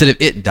 instead of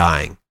it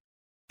dying,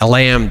 a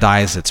lamb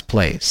dies its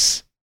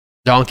place.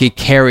 Donkey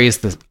carries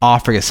the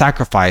offering of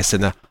sacrifice,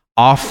 and the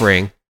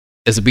offering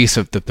is a piece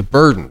of the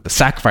burden. The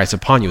sacrifice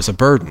upon you is a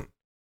burden.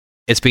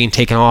 It's being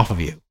taken off of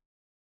you. You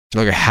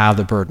no longer have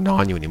the burden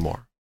on you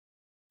anymore.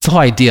 It's the whole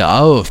idea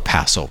of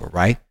Passover,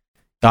 right?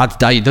 God's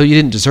died, though you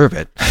didn't deserve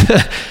it.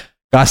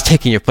 God's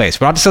taking your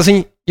place. We're not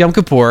discussing Yom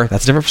Kippur.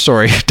 That's a different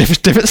story,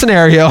 different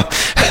scenario.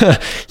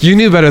 You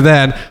knew better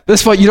then.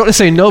 This point, you don't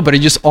necessarily know better,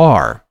 you just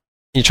are.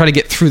 And you try to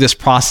get through this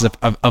process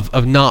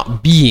of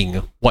not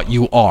being what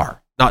you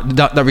are,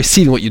 not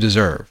receiving what you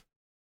deserve.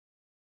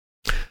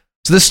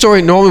 So this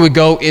story normally would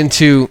go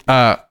into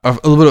a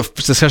little bit of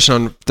discussion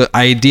on the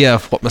idea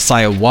of what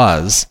Messiah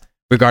was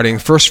regarding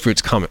first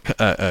fruits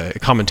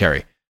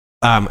commentary.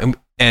 And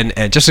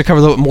just to cover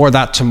a little bit more of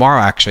that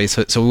tomorrow, actually,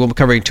 so we won't be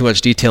covering too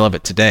much detail of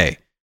it today.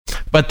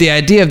 But the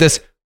idea of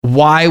this,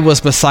 why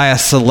was Messiah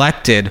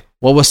selected?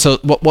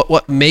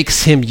 What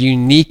makes him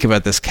unique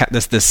about this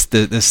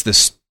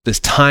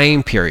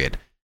time period?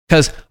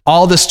 Because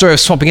all this story of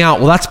swapping out,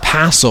 well, that's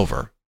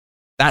Passover.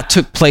 That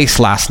took place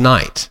last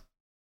night.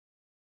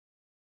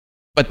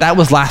 But that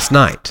was last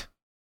night.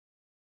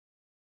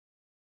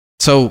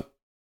 So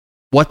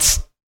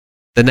what's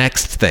the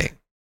next thing?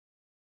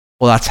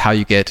 Well, that's how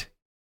you get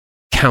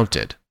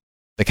counted.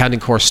 The counting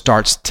course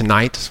starts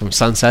tonight from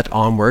sunset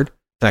onward.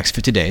 the next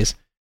 50 days.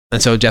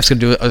 And so Jeff's going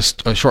to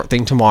do a short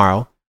thing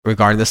tomorrow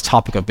regarding this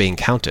topic of being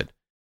counted.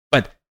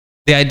 But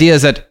the idea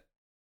is that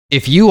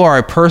if you are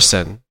a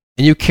person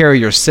and you carry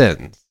your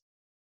sins,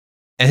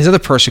 and his other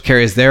person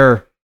carries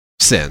their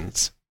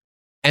sins,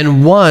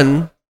 and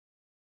one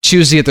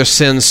chooses to get their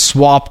sins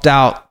swapped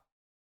out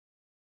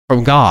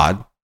from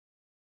God,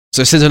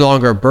 so sins are no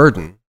longer a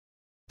burden,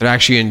 they're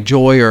actually in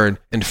joy or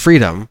in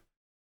freedom,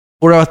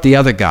 what about the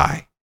other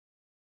guy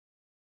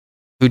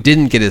who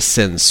didn't get his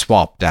sins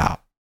swapped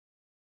out?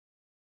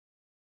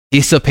 He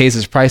still pays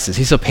his prices.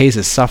 He still pays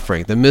his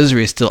suffering. The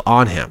misery is still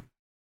on him.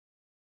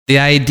 The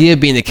idea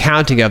being the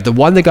counting of the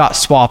one that got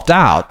swapped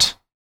out,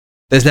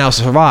 that has now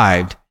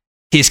survived,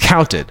 he's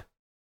counted.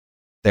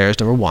 There's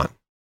number one.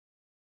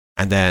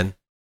 And then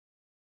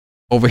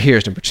over here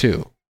is number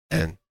two.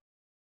 And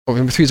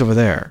number three is over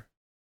there.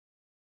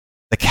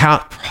 The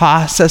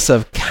process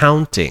of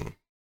counting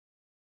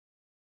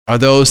are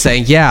those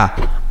saying,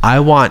 yeah, I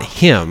want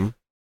him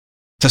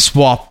to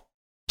swap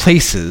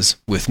places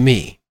with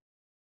me,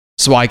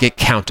 so I get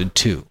counted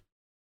too.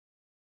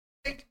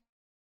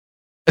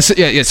 So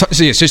you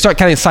start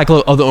counting the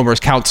cycle of the Omers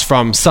counts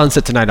from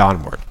sunset to night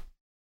onward.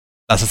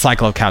 That's a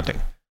cycle of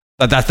counting.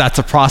 That's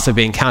a process of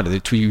being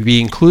counted. Do we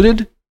be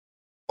included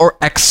or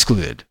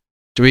excluded?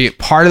 Do we get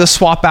part of the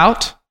swap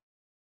out,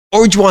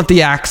 or do you want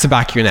the axe to the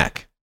back of your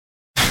neck?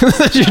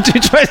 Your two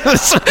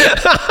choices.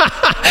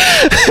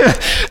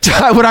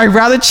 Would I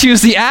rather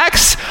choose the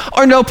axe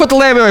or no, put the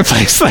lamb in my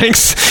place?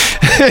 Thanks.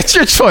 It's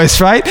your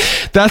choice, right?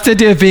 That's the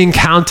idea of being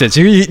counted.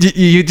 So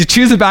you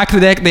choose the back of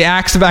the neck, the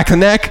axe the back of the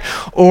neck,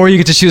 or you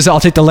get to choose, I'll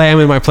take the lamb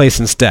in my place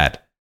instead.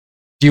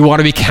 Do you want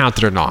to be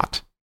counted or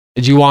not?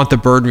 Do you want the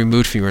burden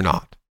removed from you or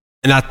not?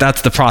 And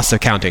that's the process of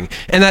counting.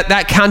 And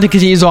that counting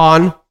continues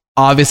on,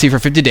 obviously, for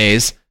 50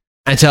 days,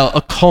 until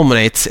it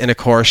culminates in, of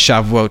course,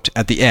 Shavuot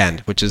at the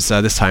end, which is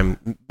this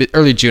time,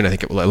 early June, I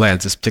think it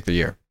lands this particular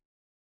year.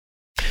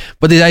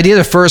 But the idea of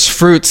the first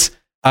fruits,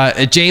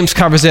 James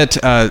covers it.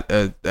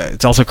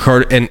 It's also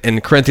occurred in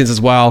Corinthians as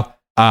well,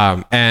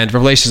 and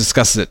Revelation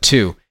discusses it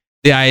too.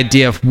 The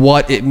idea of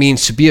what it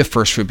means to be a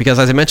first fruit, because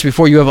as I mentioned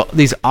before, you have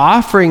these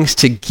offerings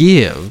to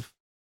give.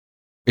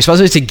 You're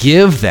supposed to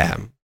give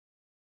them,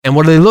 and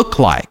what do they look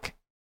like?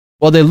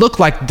 Well, they look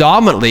like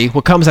dominantly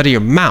what comes out of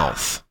your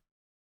mouth.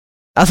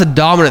 That's a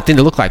dominant thing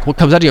to look like. What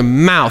comes out of your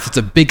mouth is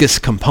the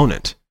biggest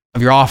component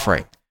of your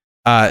offering.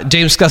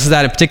 James discusses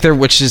that in particular,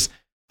 which is,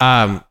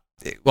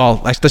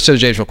 let's show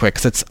James real quick,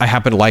 because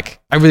I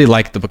really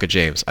like the book of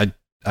James. I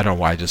don't know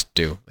why, I just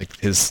do. Like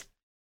his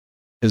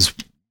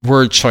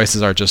word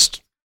choices are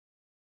just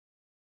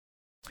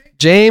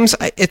James.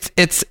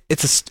 It's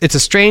a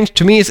strange,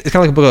 to me. It's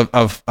kind of like a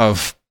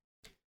book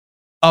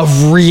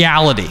of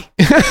reality.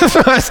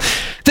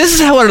 This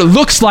is how it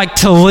looks like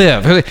to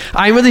live.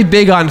 I'm really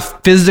big on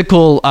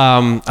physical,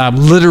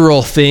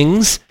 literal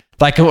things,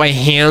 like my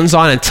hands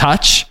on and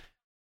touch.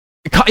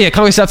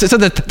 Coming stuff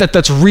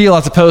that's real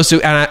as opposed to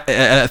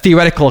a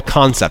theoretical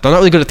concept. I'm not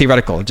really good at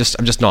theoretical. I'm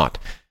just not.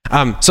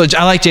 So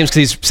I like James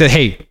because he said,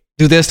 "Hey,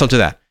 do this, don't do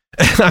that."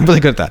 I'm really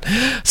good at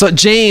that. So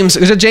James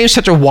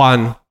chapter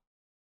 1,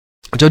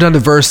 go down to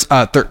verse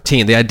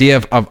 13. The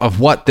idea of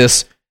what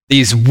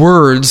these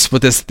words,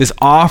 what this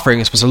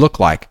offering is supposed to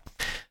look like.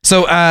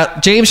 So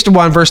James chapter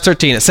 1, verse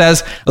 13, it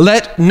says,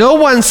 "Let no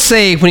one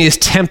say when he is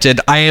tempted,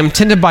 I am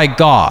tempted by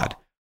God.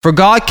 For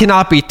God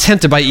cannot be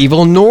tempted by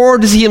evil, nor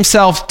does he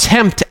himself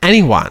tempt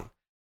anyone.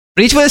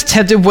 But each one is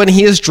tempted when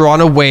he is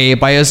drawn away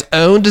by his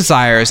own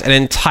desires and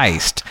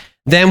enticed.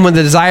 Then when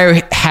the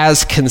desire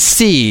has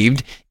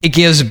conceived, it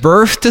gives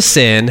birth to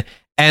sin,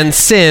 and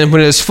sin,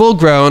 when it is full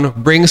grown,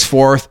 brings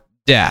forth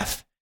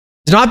death.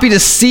 Do not be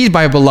deceived,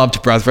 my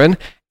beloved brethren.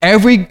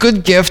 Every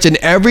good gift and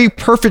every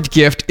perfect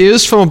gift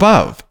is from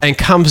above, and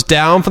comes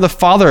down from the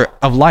Father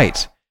of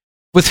light,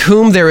 with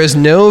whom there is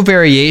no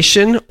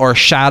variation or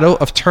shadow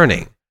of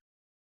turning.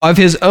 Of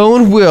his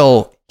own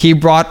will he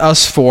brought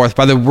us forth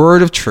by the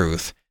word of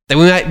truth, that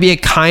we might be a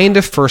kind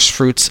of first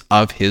fruits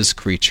of his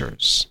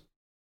creatures."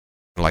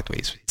 I like the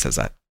way he says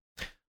that.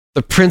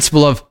 The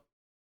principle of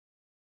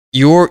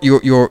your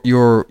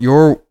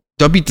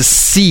don't be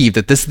deceived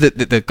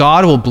that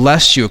God will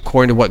bless you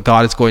according to what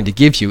God is going to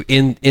give you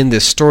in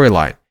this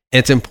storyline. And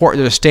it's important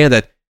to understand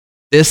that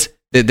this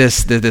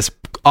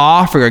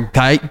offering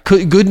or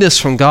goodness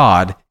from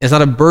God is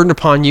not a burden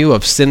upon you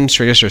of sin,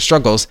 stress, or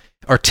struggles,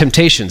 or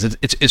temptations.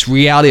 It's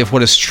reality of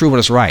what is true, what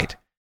is right.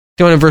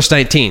 Go on to verse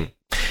 19.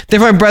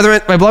 "Therefore,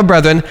 my beloved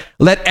brethren,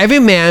 let every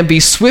man be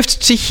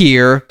swift to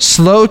hear,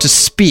 slow to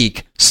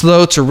speak,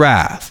 slow to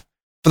wrath.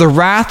 For the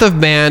wrath of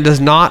man does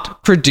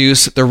not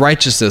produce the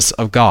righteousness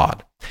of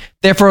God.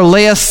 Therefore,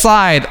 lay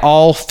aside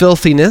all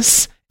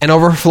filthiness and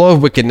overflow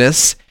of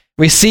wickedness.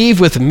 Receive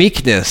with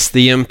meekness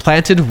the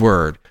implanted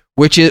word,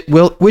 which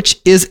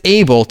is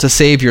able to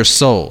save your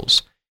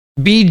souls.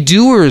 Be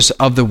doers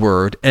of the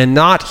word and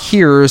not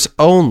hearers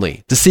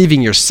only,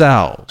 deceiving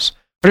yourselves.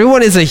 For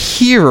everyone is a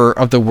hearer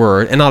of the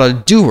word and not a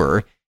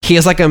doer. He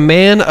is like a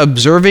man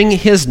observing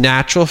his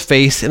natural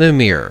face in a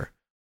mirror.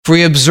 For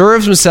he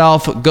observes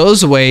himself,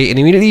 goes away, and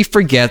immediately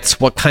forgets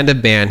what kind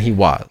of man he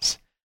was.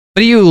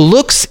 But he who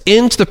looks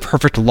into the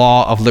perfect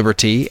law of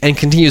liberty and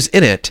continues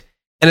in it,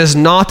 and is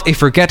not a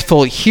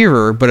forgetful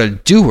hearer, but a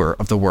doer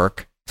of the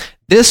work,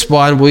 this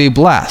one will be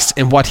blessed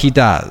in what he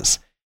does.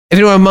 If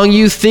anyone among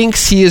you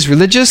thinks he is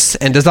religious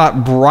and does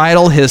not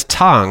bridle his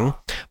tongue,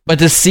 but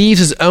deceives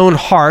his own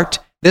heart,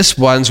 this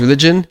one's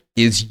religion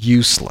is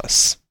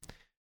useless.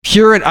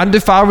 Pure and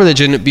undefiled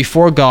religion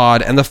before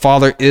God and the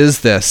Father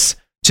is this,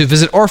 to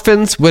visit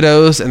orphans,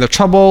 widows, in their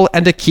trouble,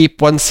 and to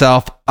keep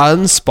oneself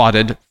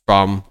unspotted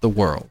from the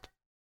world.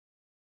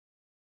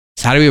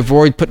 So how do we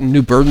avoid putting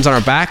new burdens on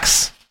our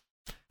backs?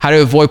 How do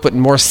we avoid putting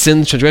more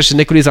sins, transgressions,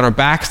 iniquities on our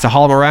backs to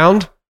haul them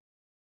around?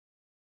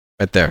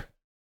 Right there.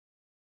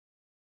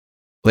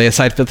 Lay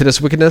aside filthiness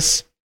and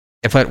wickedness,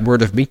 and put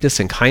word of meekness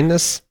and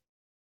kindness.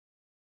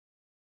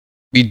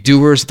 Be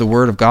doers of the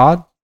word of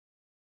God.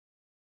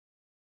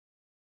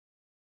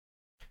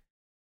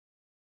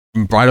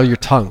 And bridle your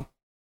tongue.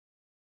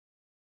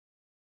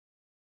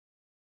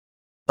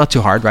 Not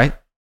too hard, right?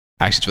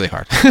 Actually, it's really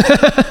hard.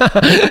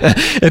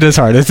 It is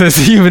hard. It's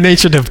human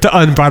nature to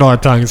unbridle our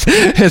tongues.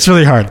 It's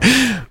really hard.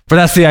 But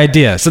that's the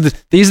idea. So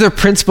these are the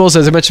principles,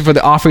 as I mentioned, for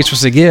the offerings we're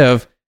supposed to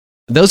give.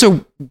 Those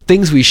are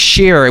things we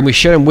share, and we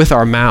share them with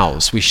our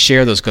mouths. We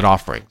share those good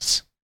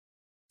offerings.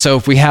 So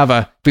if we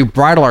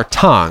bridle our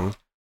tongue,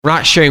 we're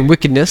not sharing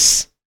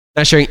wickedness,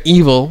 not sharing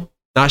evil,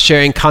 not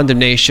sharing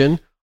condemnation,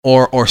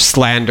 or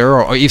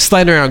slander, or if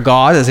slandering on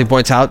God, as he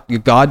points out,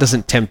 God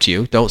doesn't tempt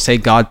you. Don't say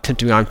God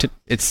tempted me.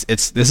 This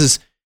is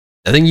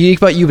nothing unique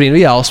about you, but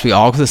anybody else. We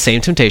all have the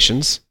same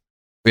temptations.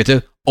 We have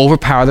to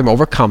overpower them,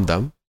 overcome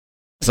them.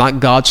 It's not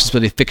God's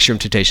responsibility to fix your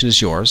temptation;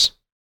 it's yours.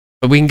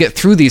 But we can get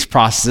through these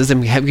processes,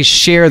 and we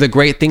share the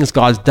great things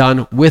God's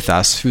done with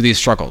us through these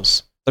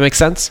struggles. Does that make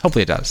sense?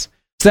 Hopefully, it does.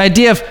 So the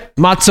idea of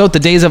matzot, the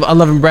days of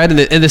unleavened bread, and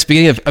in this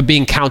beginning of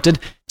being counted.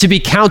 To be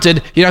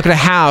counted, you're not going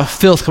to have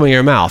filth coming in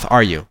your mouth,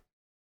 are you?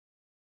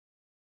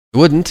 You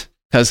wouldn't,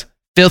 because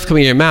filth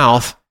coming in your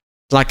mouth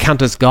is not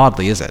counted as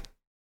godly, is it?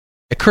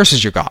 It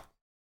curses your God.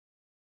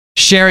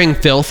 Sharing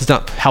filth is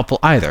not helpful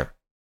either.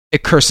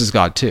 It curses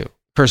God too.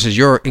 Curses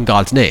you're in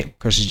God's name.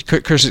 Curses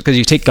because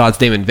you take God's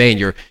name in vain.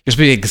 You're supposed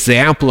to be an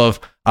example of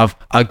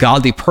a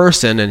godly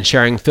person, and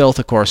sharing filth,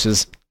 of course,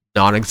 is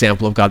not an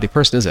example of a godly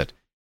person, is it?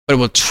 But it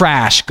will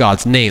trash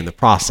God's name in the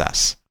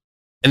process.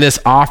 And this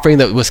offering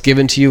that was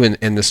given to you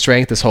and the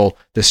strength,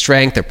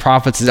 the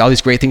prophets, all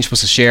these great things you're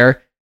supposed to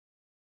share,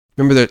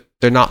 remember that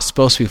they're not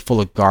supposed to be full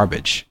of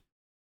garbage,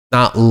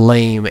 not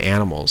lame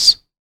animals,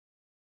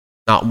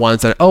 not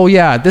ones that, oh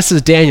yeah, this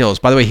is Daniel's.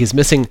 By the way, he's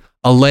missing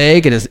a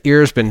leg and his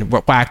ear's been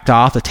whacked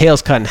off, the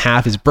tail's cut in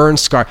half, his burned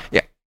scar.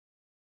 Yeah,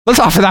 let's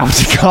offer that one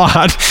to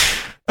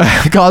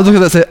God. God look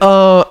at that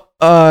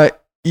and say,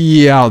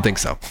 yeah, I don't think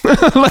so.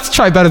 Let's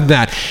try better than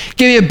that.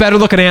 Give me a better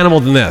looking animal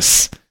than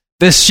this.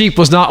 This sheep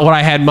was not what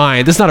I had in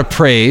mind. This is not a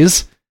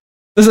praise.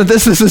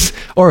 This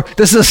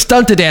is a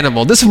stunted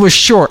animal. This one was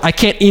short. I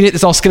can't eat it.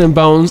 It's all skin and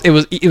bones. It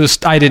was.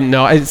 I didn't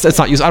know. It's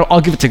not used.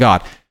 I'll give it to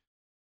God.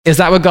 Is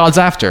that what God's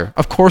after?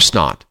 Of course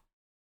not.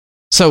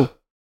 So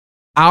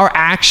our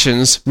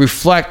actions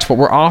reflect what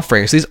we're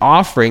offering. So these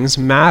offerings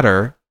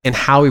matter in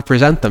how we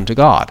present them to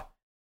God,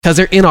 because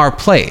they're in our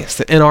place.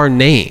 They're in our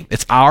name.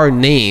 It's our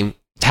name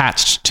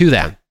attached to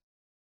them.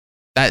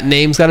 That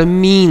name's got to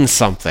mean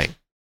something,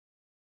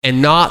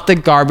 and not the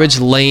garbage,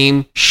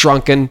 lame,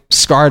 shrunken,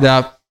 scarred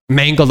up,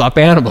 mangled up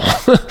animal.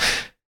 It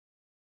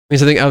means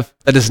something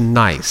that is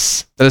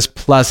nice, that is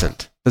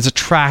pleasant, that's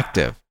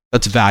attractive,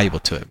 that's valuable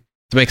to him.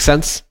 Does it make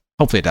sense?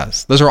 Hopefully it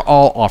does. Those are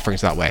all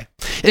offerings that way.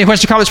 Any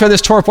questions or comments from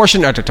this Torah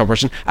portion?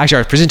 Actually,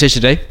 our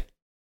presentation today.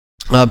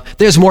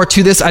 There's more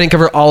to this. I didn't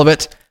cover all of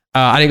it.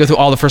 I didn't go through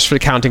all the first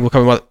fruit accounting. We'll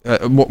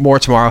cover more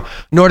tomorrow.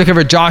 Nor to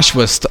cover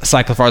Joshua's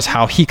cycle as far as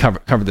how he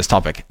covered this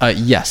topic.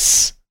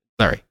 Yes,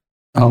 Larry.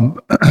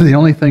 The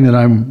only thing that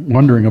I'm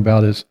wondering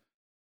about is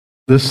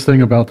this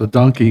thing about the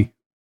donkey.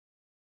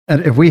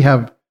 And if we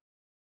have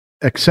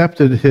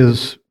accepted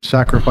his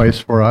sacrifice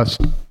for us,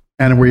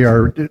 and we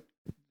are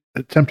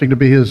attempting to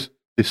be his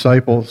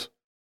disciples,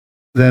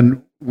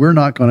 then we're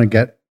not going to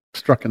get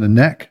struck in the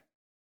neck,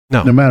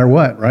 no matter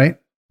what, right?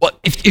 Well,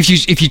 if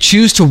you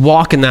choose to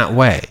walk in that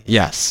way,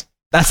 yes,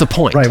 that's the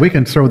point. Right, we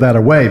can throw that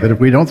away, but if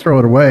we don't throw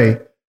it away,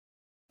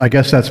 I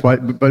guess that's why.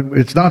 But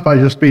it's not by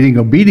just being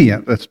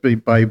obedient. That's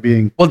by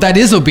being. Well, that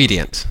is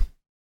obedient.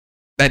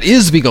 That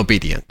is being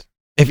obedient.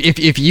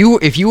 If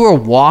you were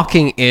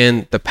walking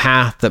in the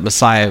path that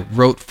Messiah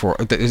wrote for,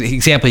 the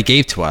example he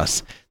gave to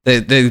us,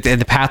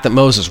 the path that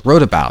Moses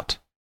wrote about,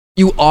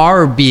 you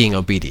are being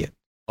obedient.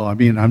 Well, I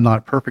mean, I'm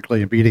not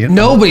perfectly obedient.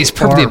 Nobody's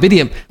perfectly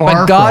obedient,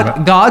 but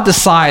God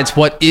decides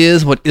what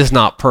is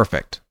not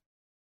perfect.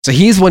 So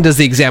he's the one who does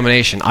the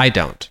examination. I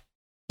don't.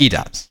 He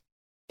does.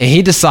 And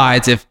he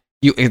decides if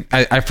you,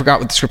 I forgot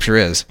what the scripture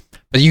is,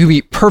 but you can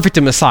be perfect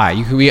in Messiah.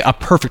 You can be a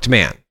perfect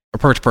man, a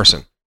perfect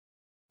person.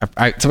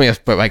 Something else,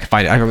 but I can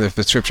find it. I remember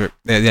the scripture,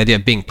 the idea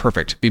of being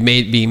perfect, being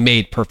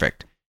made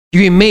perfect.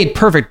 You can be made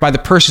perfect by the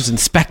person who's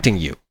inspecting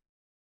you.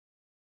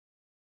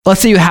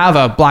 let's say you have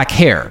a black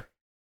hair, and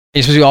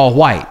you're supposed to be all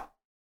white.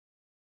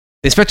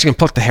 The inspector can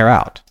pluck the hair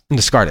out and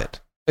discard it.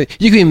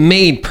 You can be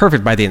made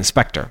perfect by the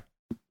inspector.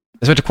 The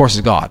inspector, of course,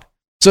 is God.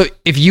 So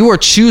if you are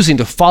choosing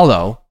to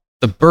follow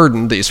the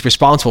burden that is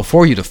responsible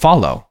for you to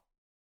follow,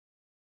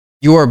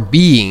 you are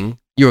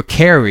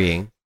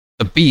carrying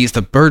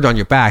the burden on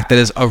your back that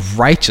is of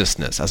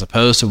righteousness, as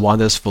opposed to one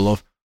that is full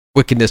of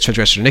wickedness,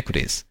 transgression,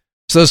 iniquities.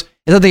 So it's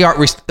not that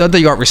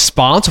you aren't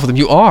responsible for them,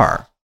 you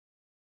are.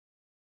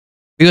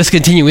 You must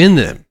continue in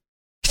them,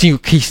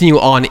 continue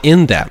on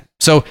in them.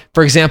 So,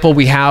 for example,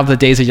 we have the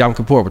days of Yom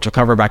Kippur, which we'll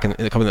cover coming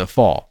in the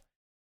fall.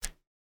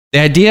 The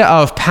idea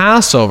of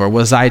Passover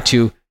was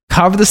to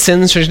cover the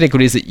sins and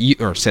iniquities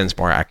or sins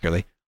more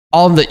accurately,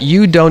 all of them that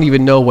you don't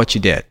even know what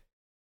you did.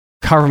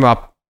 Cover them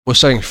up with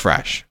something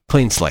fresh,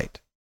 clean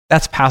slate.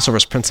 That's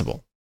Passover's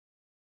principle.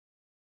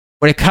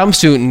 When it comes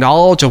to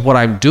knowledge of what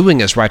I'm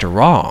doing is right or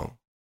wrong,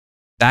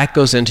 that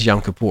goes into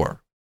Yom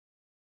Kippur.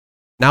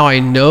 Now I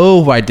know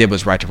what I did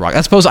was right or wrong.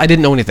 I suppose I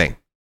didn't know anything.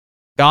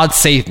 God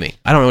saved me.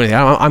 I don't know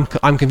anything.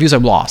 I'm confused.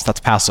 I'm lost. That's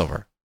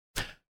Passover.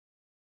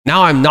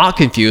 Now I'm not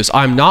confused.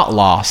 I'm not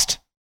lost.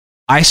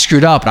 I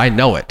screwed up, and I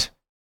know it.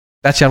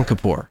 That's Yom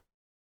Kippur.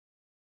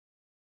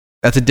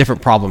 That's a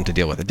different problem to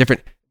deal with. A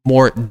different,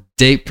 more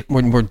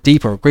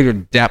deeper, greater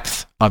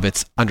depth of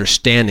its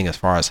understanding as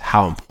far as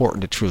how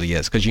important it truly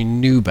is, because you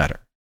knew better.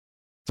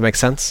 Does that make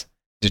sense?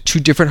 The two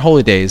different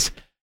holy days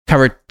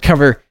cover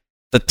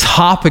the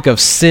topic of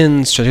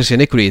sins, transgressions,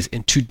 and iniquities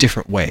in two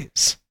different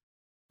ways.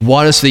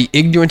 One is for the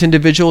ignorant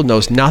individual who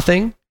knows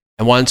nothing,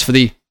 and one is for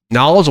the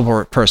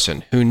knowledgeable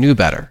person who knew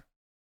better.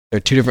 They're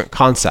two different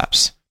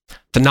concepts.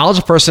 The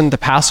knowledgeable person, the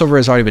Passover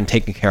has already been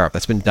taken care of.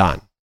 That's been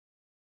done.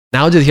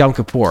 Now to the Yom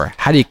Kippur,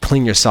 how do you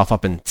clean yourself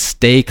up and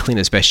stay clean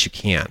as best you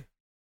can?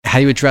 How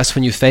do you address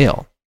when you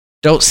fail?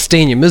 Don't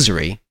stay in your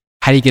misery.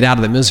 How do you get out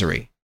of the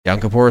misery?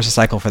 Yom Kippur is a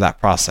cycle for that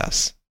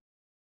process.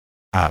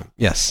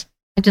 Yes.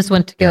 I just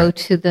want to go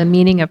to the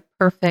meaning of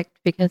perfect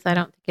because I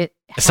don't think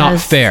it's not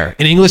fair.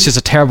 In English, it's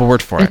a terrible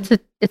word for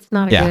it. It's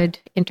not a good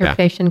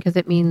interpretation because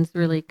it means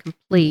really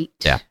complete.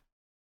 Yeah.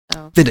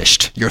 So,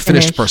 finished. You're a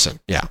finished person.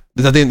 Yeah.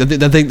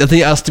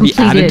 Nothing else to be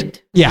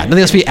added. Yeah. Nothing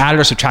else to be added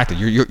or subtracted.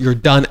 You're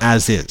done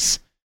as is.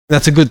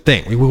 That's a good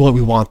thing. We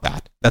want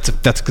that. That's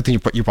a good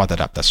thing you brought that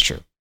up. That's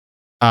true.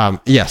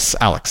 Yes,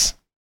 Alex.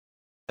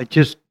 I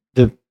just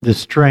the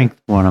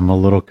strength one I'm a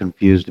little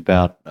confused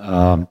about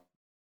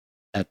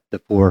at the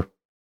four.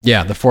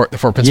 Yeah, the four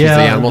principles of the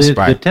animals.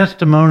 The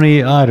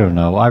testimony, I don't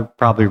know. I've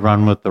probably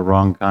run with the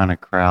wrong kind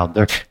of crowd.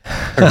 They're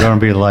going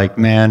to be like,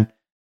 man,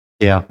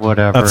 yeah,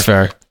 whatever. That's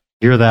fair.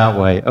 You're that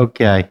way.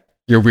 Okay.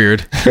 You're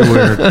weird. You're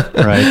weird.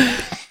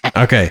 Right.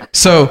 Okay.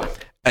 So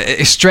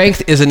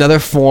strength is another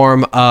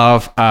form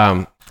of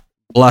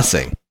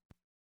blessing.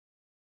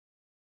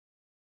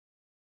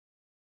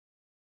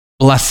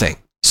 Blessing.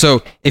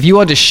 So if you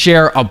want to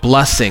share a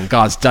blessing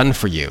God's done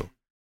for you,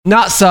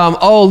 not some,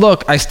 oh,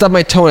 look, I stubbed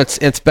my toe and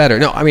it's better.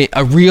 No, I mean,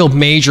 a real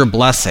major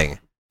blessing.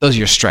 Those are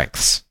your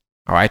strengths.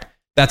 All right?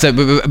 That's a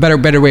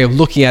better way of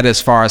looking at it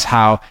as far as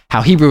how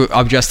Hebrew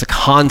addressed the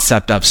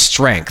concept of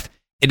strength.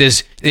 It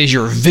is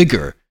your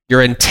vigor,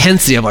 your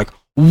intensity of like,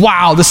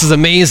 wow, this is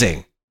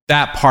amazing.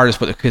 That part is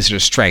what they consider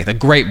strength, a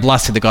great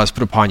blessing that God has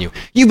put upon you.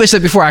 You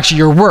mentioned that before, actually,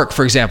 your work,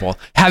 for example,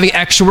 having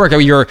extra work. I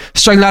mean, you're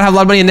struggling not to have a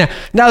lot of money in there.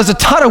 Now there's a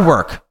ton of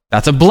work.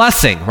 That's a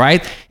blessing,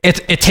 right?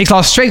 It takes a lot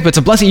of strength, but it's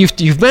a blessing.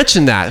 You've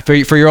mentioned that for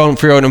your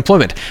own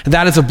employment.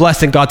 That is a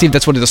blessing God gave.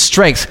 That's one of the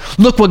strengths.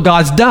 Look what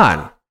God's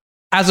done.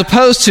 As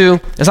opposed to,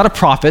 it's not a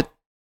prophet.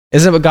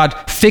 Isn't it about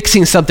God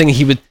fixing something?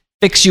 He would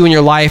fix you in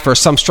your life or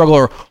some struggle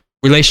or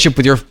relationship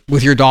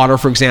with your daughter,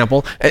 for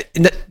example.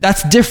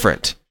 That's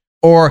different.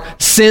 Or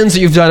sins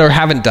that you've done or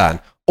haven't done.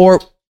 Or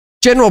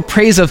general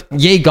praise of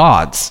yay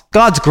gods.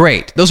 God's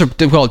great. Those are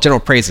called general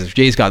praises.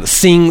 Yay's God.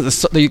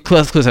 The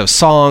class have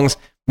songs.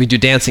 We do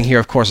dancing here,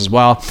 of course, as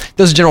well.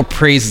 Those are general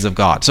praises of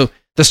God. So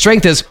the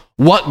strength is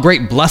what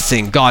great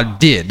blessing God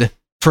did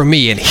for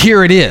me, and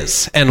here it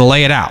is, and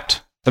lay it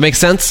out. That makes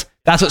sense?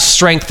 That's what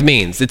strength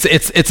means. It's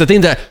a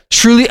thing that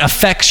truly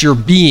affects your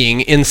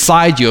being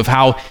inside you of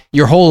how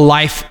your whole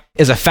life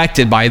is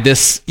affected by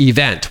this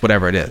event,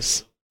 whatever it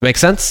is. Make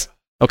sense?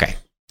 Okay.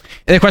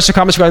 Any questions or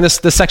comments regarding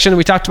this section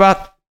we talked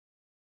about?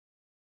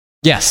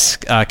 Yes,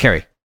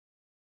 Carrie.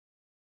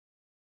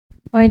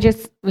 Well, I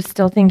just was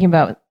still thinking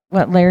about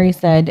what Larry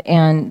said,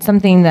 and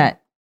something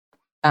that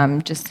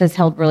just has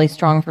held really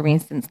strong for me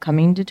since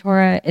coming to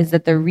Torah is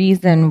that the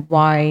reason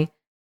why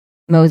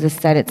Moses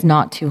said it's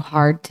not too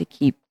hard to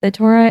keep the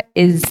Torah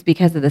is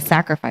because of the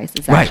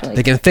sacrifices, actually. Right,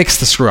 they can fix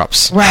the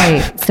screw-ups.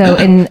 Right, so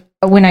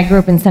when I grew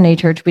up in Sunday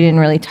church, we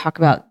didn't really talk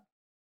about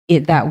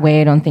it that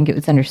way. I don't think it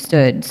was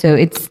understood. So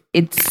it's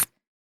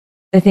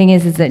the thing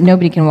is that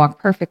nobody can walk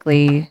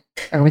perfectly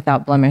or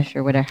without blemish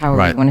or whatever,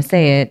 however you want to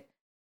say it.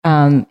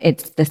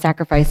 It's the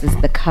sacrifices,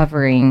 the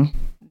covering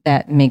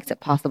that makes it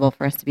possible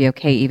for us to be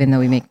okay, even though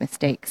we make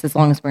mistakes, as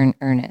long as we're in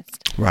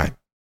earnest. Right.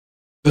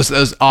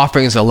 Those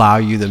offerings allow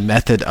you the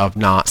method of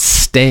not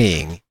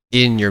staying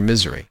in your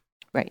misery.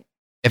 Right.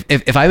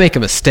 If I make a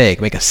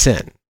mistake, make a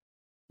sin,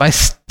 If I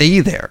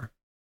stay there,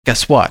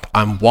 guess what?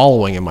 I'm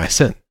wallowing in my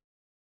sin.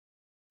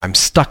 I'm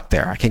stuck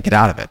there. I can't get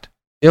out of it.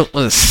 You don't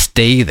want to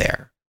stay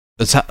there.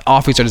 Those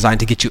offerings are designed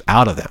to get you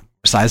out of them.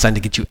 They're designed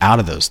to get you out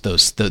of those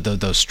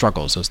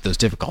struggles, those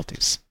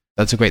difficulties.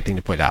 That's a great thing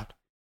to point out.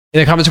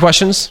 Any comments or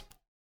questions?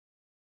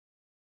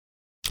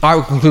 All right,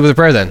 we'll conclude with a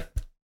prayer then.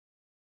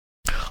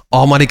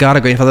 Almighty God,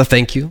 our great Father,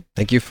 thank you.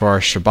 Thank you for our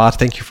Shabbat.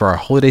 Thank you for our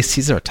holiday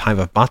season, our time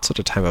of matzot,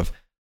 our time of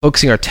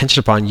focusing our attention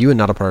upon you and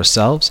not upon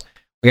ourselves.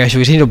 We ask you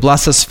to continue to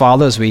bless us,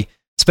 Father, as we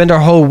spend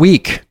our whole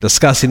week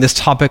discussing this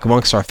topic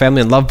amongst our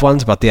family and loved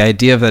ones about the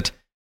idea that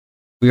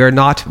we are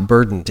not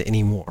burdened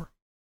anymore,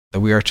 that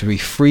we are to be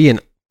free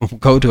and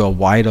go to a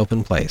wide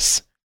open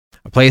place,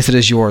 a place that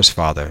is yours,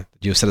 Father,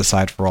 that you have set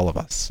aside for all of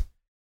us.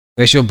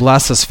 We ask you to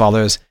bless us,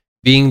 Father, as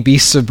being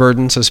beasts of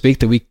burden, so to speak,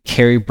 that we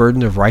carry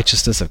burden of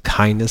righteousness, of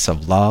kindness,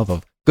 of love,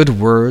 of good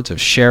words, of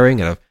sharing,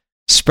 and of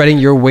spreading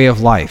your way of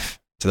life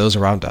to those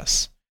around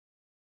us.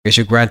 We ask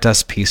you to grant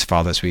us peace,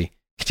 Father, as we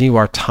continue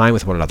our time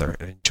with one another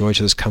and enjoy each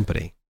other's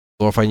company.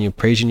 Glorifying you and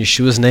praising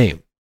Yeshua's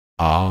name.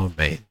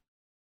 Amen.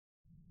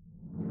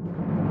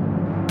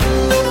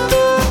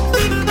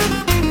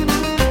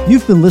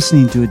 You've been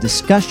listening to a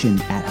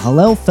discussion at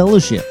Hallel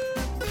Fellowship.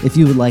 If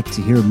you would like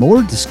to hear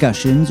more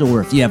discussions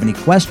or if you have any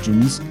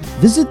questions,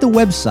 visit the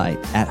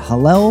website at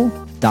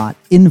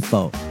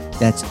hallel.info.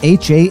 That's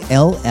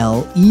HALLEL.info.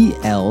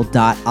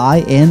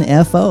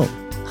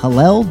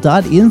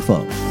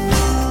 Hallel.info.